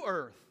new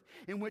earth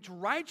in which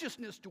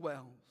righteousness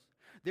dwells.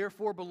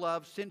 Therefore,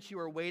 beloved, since you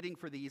are waiting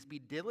for these, be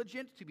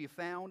diligent to be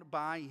found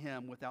by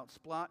him without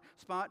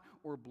spot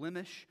or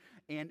blemish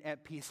and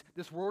at peace.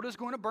 This world is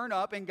going to burn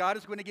up, and God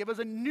is going to give us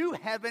a new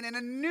heaven and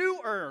a new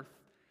earth.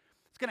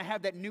 It's going to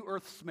have that new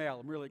earth smell.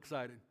 I'm really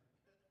excited.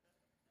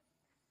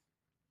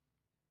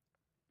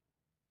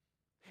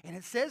 And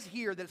it says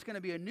here that it's going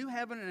to be a new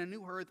heaven and a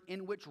new earth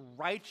in which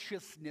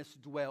righteousness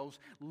dwells.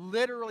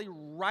 Literally,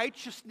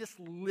 righteousness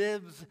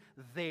lives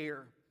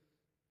there.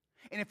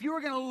 And if you are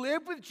going to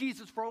live with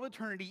Jesus for all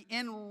eternity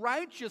in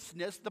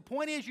righteousness, the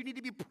point is you need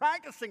to be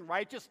practicing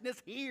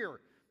righteousness here.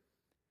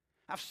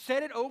 I've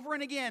said it over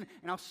and again,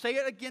 and I'll say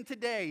it again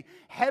today.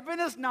 Heaven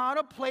is not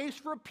a place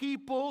for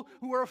people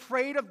who are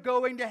afraid of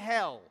going to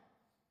hell.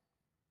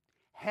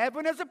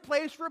 Heaven is a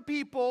place for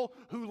people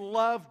who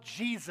love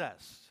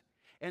Jesus.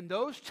 And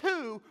those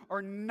two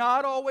are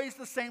not always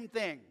the same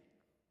thing.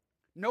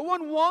 No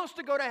one wants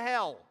to go to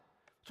hell.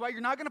 That's why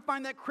you're not going to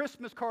find that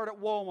Christmas card at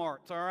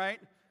Walmart, all right?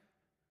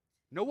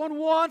 No one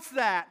wants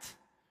that.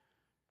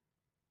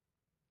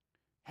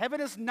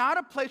 Heaven is not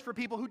a place for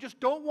people who just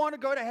don't want to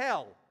go to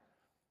hell.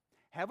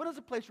 Heaven is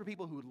a place for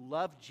people who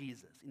love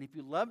Jesus. And if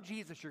you love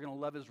Jesus, you're going to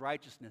love his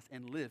righteousness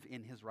and live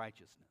in his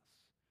righteousness.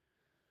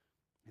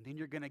 And then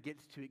you're going to get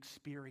to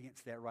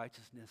experience that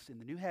righteousness in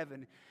the new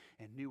heaven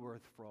and new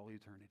earth for all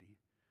eternity.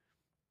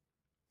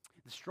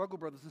 The struggle,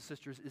 brothers and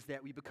sisters, is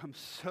that we become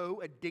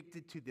so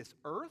addicted to this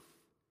earth,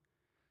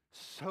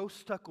 so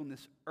stuck on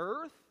this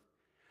earth,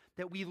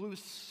 that we lose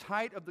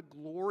sight of the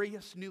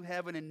glorious new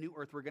heaven and new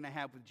earth we're going to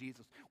have with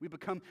Jesus. We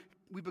become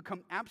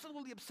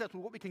absolutely obsessed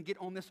with what we can get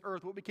on this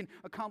earth, what we can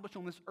accomplish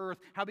on this earth,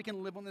 how we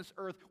can live on this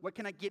earth, what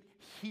can I get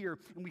here?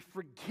 And we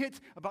forget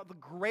about the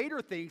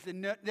greater things,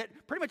 and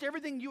that pretty much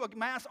everything you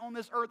amass on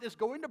this earth is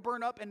going to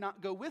burn up and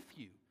not go with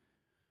you.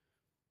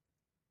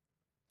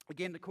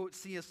 Again, to quote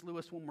C.S.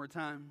 Lewis one more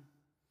time,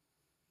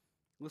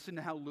 listen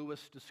to how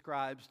Lewis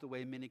describes the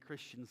way many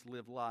Christians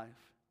live life.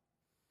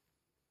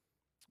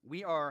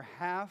 We are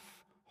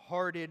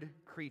half-hearted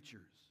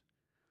creatures,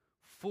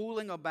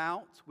 fooling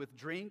about with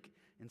drink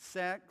and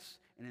sex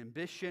and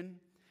ambition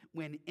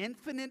when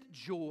infinite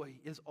joy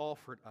is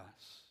offered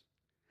us.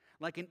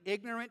 Like an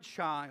ignorant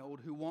child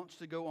who wants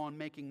to go on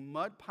making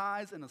mud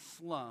pies in a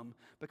slum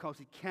because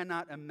he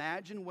cannot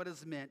imagine what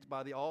is meant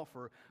by the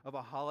offer of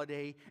a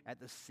holiday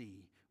at the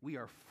sea. We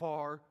are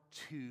far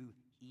too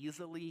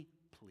easily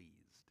pleased.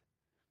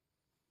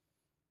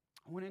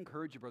 I want to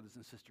encourage you, brothers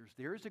and sisters,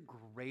 there is a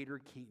greater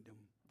kingdom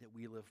that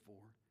we live for.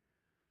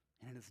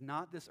 And it is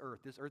not this earth.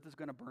 This earth is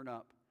going to burn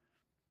up.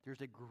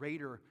 There's a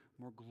greater,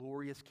 more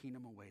glorious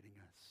kingdom awaiting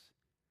us.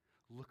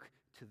 Look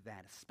to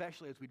that,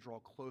 especially as we draw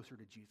closer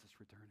to Jesus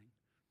returning.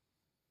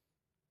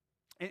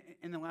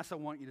 And then last, I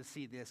want you to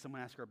see this. I'm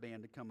going to ask our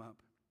band to come up.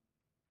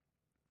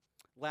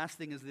 Last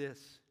thing is this.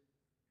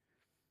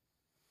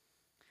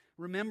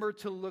 Remember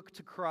to look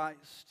to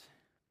Christ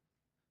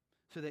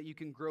so that you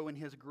can grow in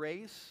his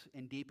grace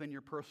and deepen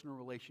your personal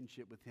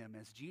relationship with him.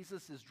 As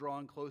Jesus is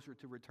drawing closer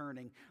to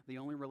returning, the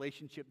only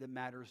relationship that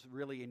matters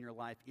really in your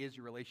life is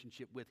your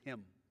relationship with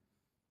him.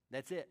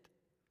 That's it.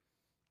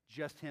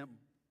 Just him.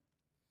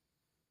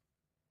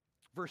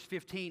 Verse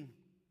 15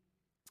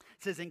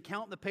 says, "And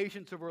count the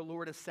patience of our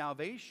Lord as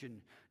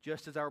salvation,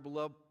 just as our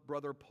beloved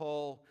brother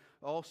Paul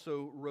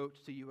also wrote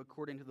to you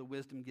according to the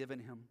wisdom given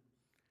him,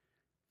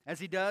 as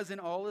he does in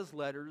all his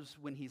letters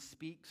when he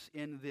speaks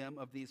in them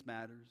of these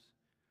matters.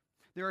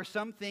 There are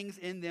some things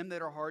in them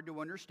that are hard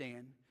to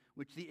understand,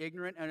 which the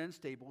ignorant and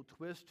unstable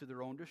twist to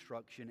their own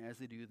destruction as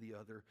they do the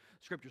other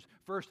scriptures."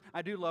 First,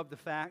 I do love the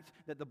fact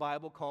that the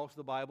Bible calls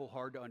the Bible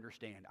hard to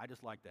understand. I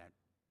just like that.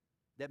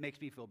 That makes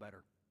me feel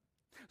better.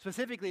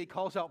 Specifically, it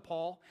calls out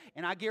Paul,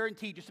 and I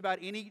guarantee just about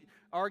any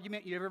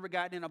argument you've ever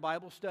gotten in a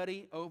Bible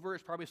study over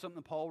is probably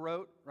something that Paul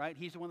wrote, right?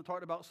 He's the one that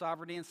talked about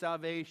sovereignty and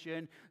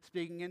salvation,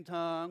 speaking in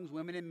tongues,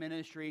 women in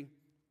ministry.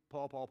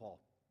 Paul.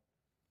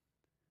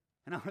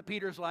 And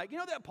Peter's like, you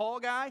know that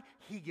Paul guy?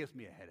 He gives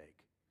me a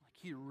headache. Like,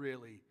 he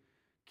really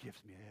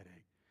gives me a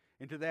headache.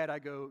 And to that I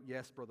go,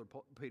 yes, Brother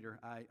Peter,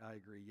 I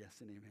agree. Yes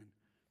and amen.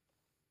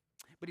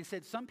 But he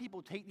said some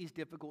people take these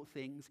difficult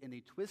things and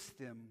they twist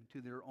them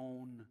to their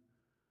own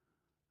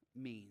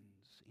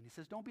means. And he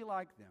says, don't be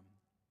like them.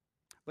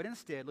 But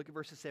instead, look at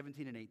verses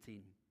 17 and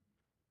 18.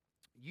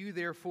 "You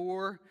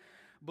therefore,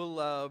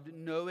 beloved,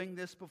 knowing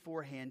this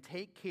beforehand,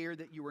 take care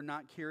that you are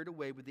not carried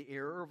away with the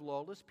error of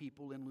lawless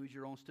people and lose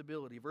your own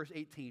stability." Verse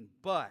 18,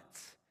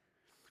 "But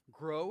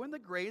grow in the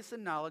grace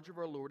and knowledge of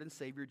our Lord and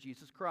Savior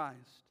Jesus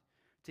Christ.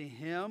 To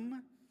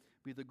him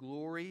be the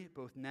glory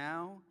both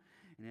now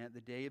and at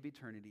the day of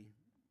eternity.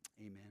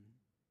 Amen."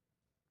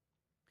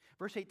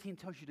 Verse 18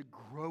 tells you to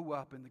grow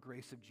up in the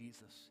grace of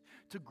Jesus,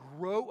 to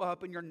grow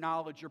up in your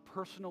knowledge, your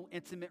personal,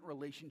 intimate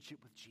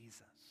relationship with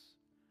Jesus.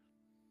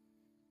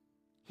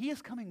 He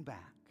is coming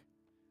back.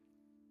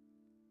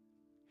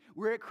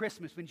 We're at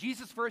Christmas. When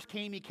Jesus first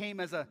came, he came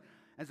as a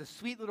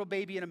sweet little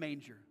baby in a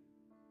manger.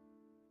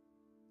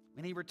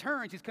 When he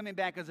returns, he's coming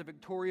back as a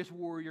victorious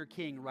warrior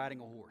king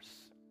riding a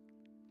horse.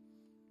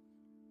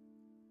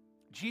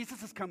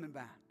 Jesus is coming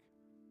back.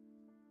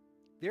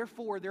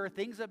 Therefore, there are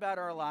things about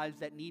our lives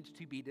that needs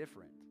to be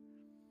different.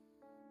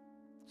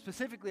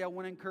 Specifically, I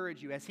want to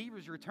encourage you, as he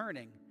was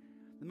returning,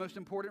 the most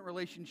important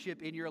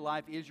relationship in your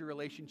life is your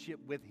relationship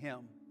with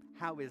him.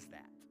 How is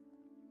that?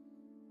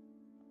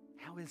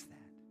 How is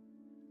that?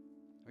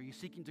 Are you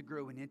seeking to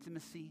grow in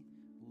intimacy,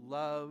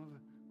 love,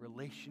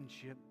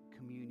 relationship,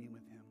 communion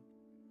with him?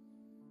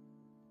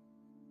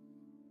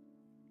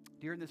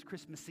 During this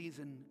Christmas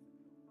season,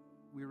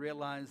 we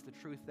realize the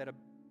truth that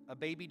a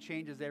baby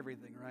changes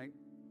everything, right?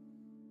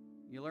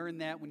 You learn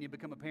that when you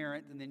become a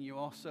parent, and then you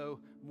also,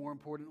 more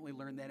importantly,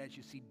 learn that as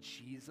you see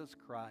Jesus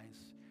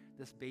Christ,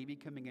 this baby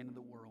coming into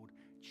the world,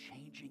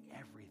 changing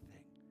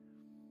everything.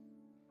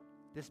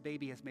 This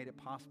baby has made it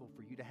possible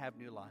for you to have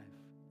new life.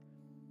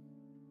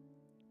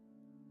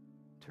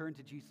 Turn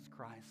to Jesus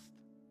Christ.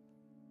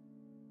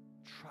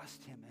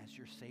 Trust him as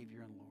your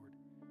Savior and Lord.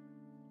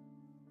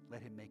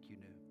 Let him make you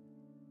new.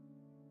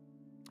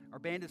 Our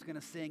band is going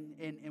to sing,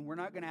 and we're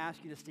not going to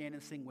ask you to stand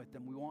and sing with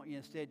them. We want you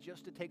instead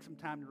just to take some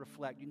time to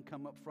reflect. You can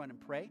come up front and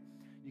pray.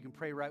 You can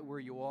pray right where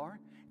you are.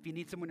 If you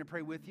need someone to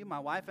pray with you, my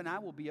wife and I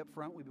will be up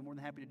front. We'd be more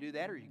than happy to do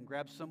that, or you can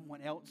grab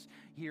someone else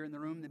here in the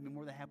room that'd be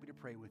more than happy to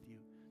pray with you.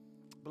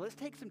 But let's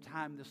take some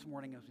time this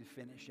morning as we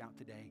finish out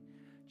today,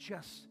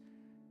 just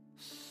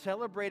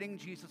celebrating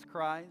Jesus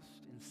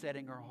Christ and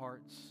setting our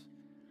hearts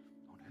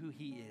on who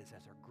he is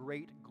as our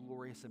great,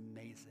 glorious,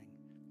 amazing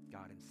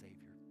God and Savior.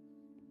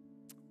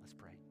 Let's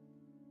pray.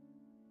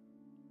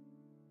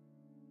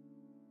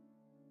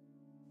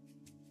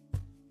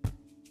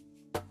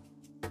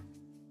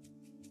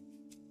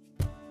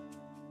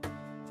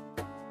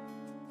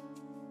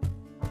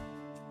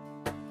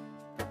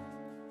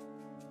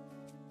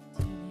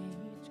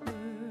 Teenage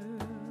girl,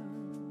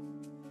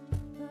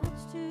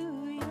 much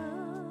too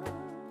young,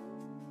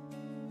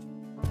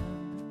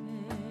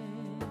 unprepared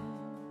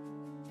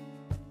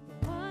for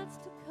what's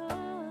to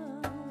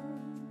come.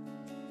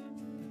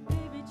 The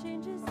baby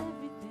changes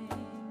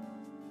everything.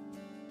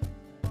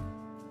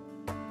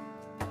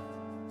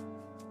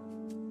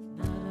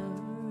 Not a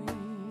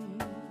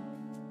ring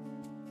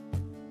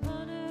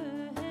on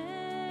her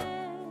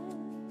hand,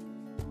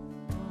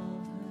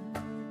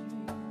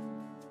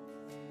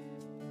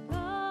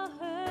 all her dreams, all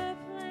her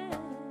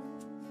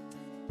plans.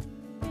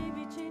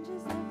 Baby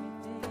changes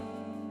everything.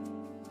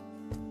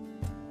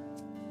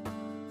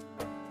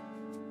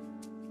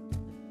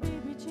 The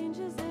baby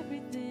changes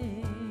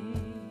everything.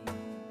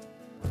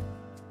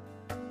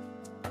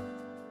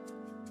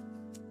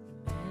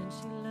 The man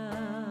she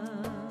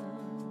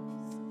loves,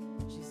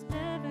 she's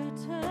never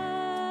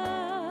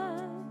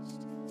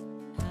touched.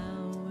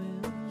 How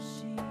will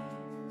she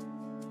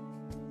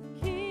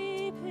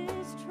keep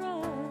his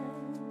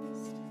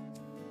trust?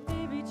 The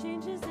baby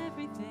changes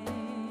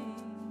everything.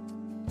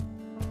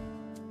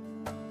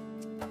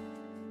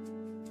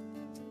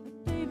 The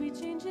baby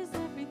changes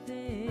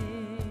everything.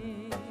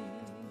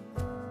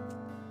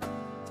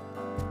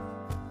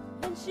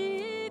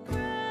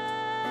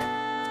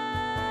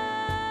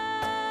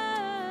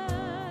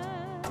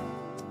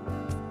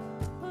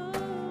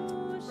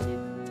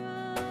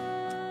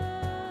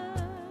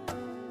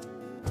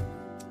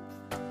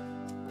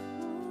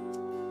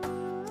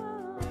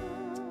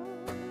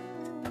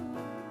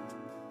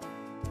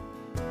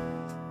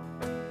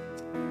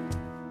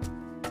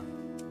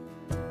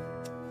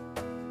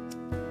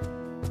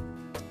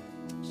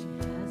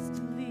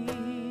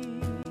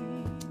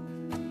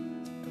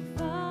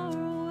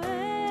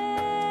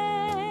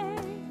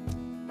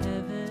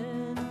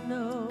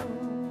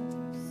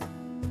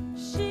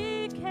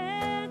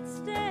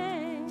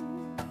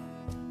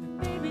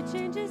 baby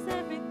changes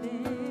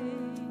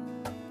everything.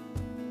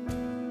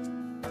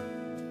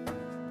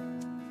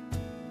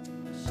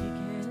 She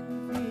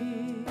can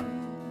feel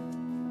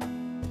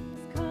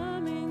it's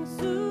coming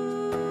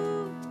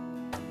soon.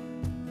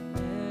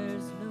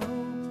 There's no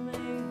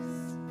place,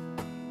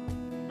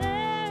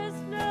 there's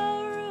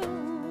no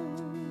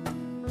room.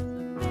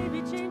 The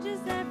baby changes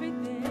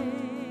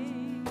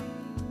everything.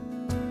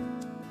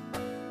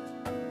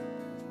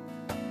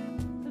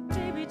 The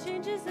baby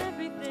changes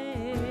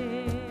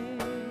everything.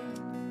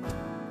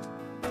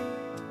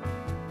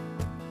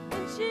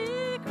 And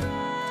she cries.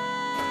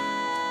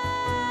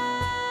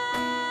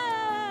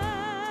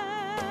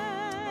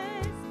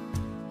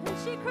 And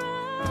she cries.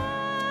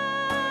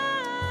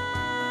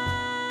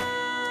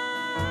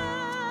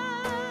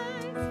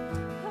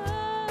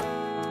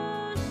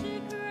 Oh, she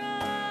cries.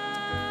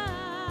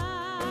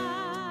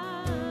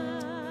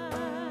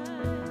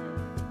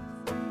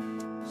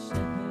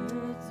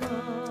 Shepherds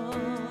all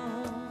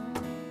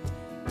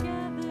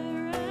gather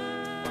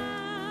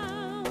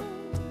round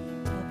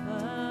up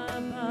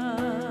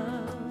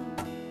above.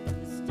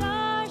 The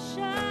star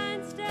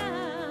shines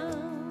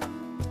down.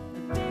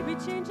 The baby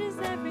changes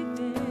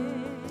everything.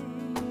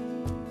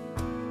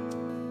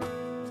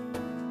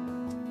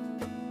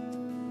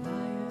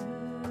 Choir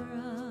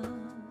of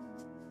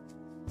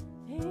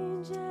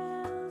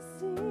angels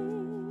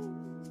sing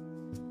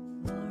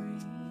glory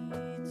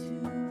to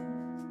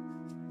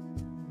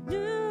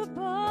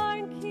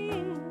newborn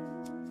King.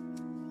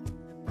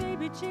 The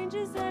baby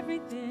changes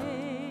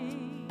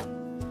everything.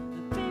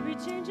 The baby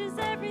changes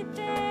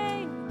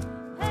everything.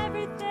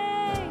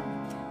 Everything.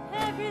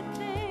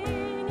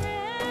 Everything.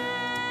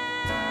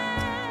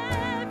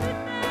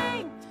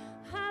 Everything.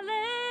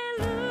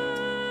 Hallelujah.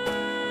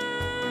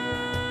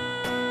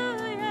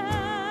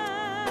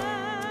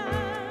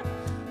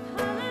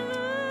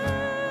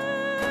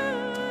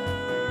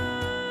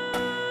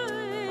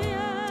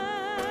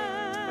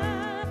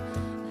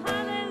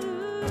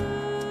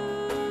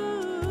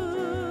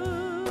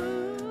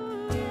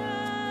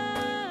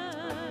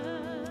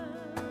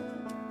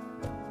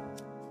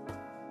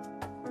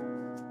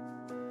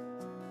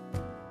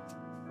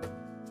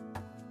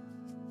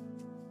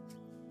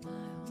 My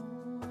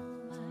whole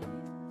life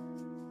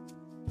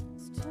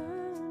is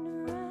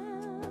turned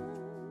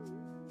around.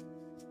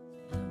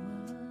 I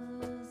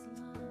was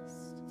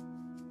lost,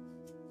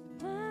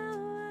 now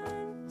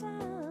I'm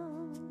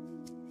found.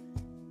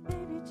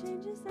 Baby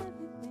changes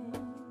everything.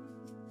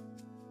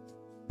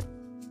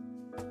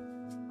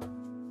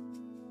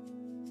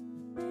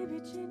 Baby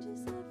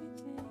changes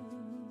everything.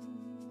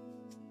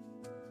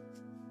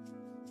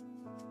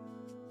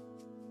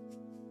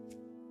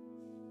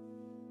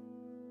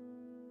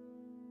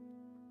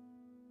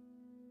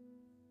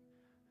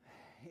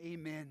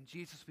 Amen.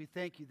 Jesus, we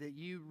thank you that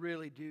you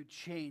really do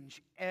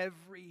change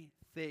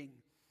everything.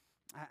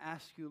 I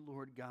ask you,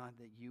 Lord God,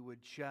 that you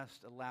would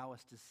just allow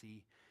us to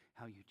see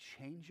how you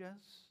change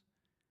us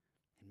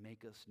and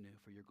make us new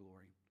for your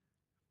glory.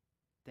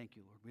 Thank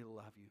you, Lord. We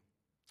love you.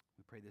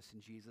 We pray this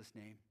in Jesus'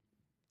 name.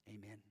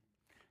 Amen.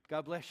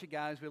 God bless you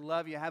guys. We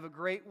love you. Have a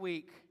great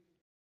week.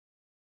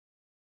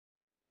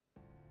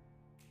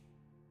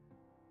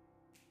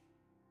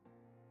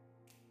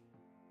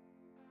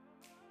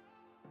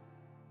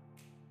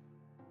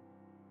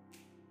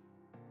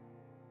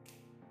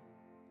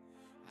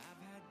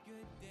 I've had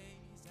good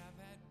days, I've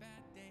had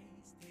bad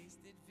days,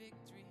 tasted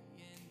victory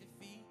and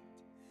defeat.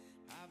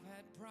 I've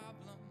had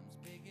problems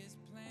big as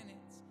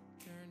planets,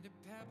 turn to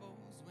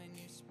pebbles when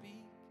you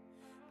speak.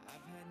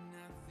 I've had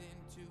nothing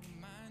to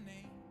my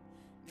name,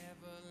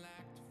 never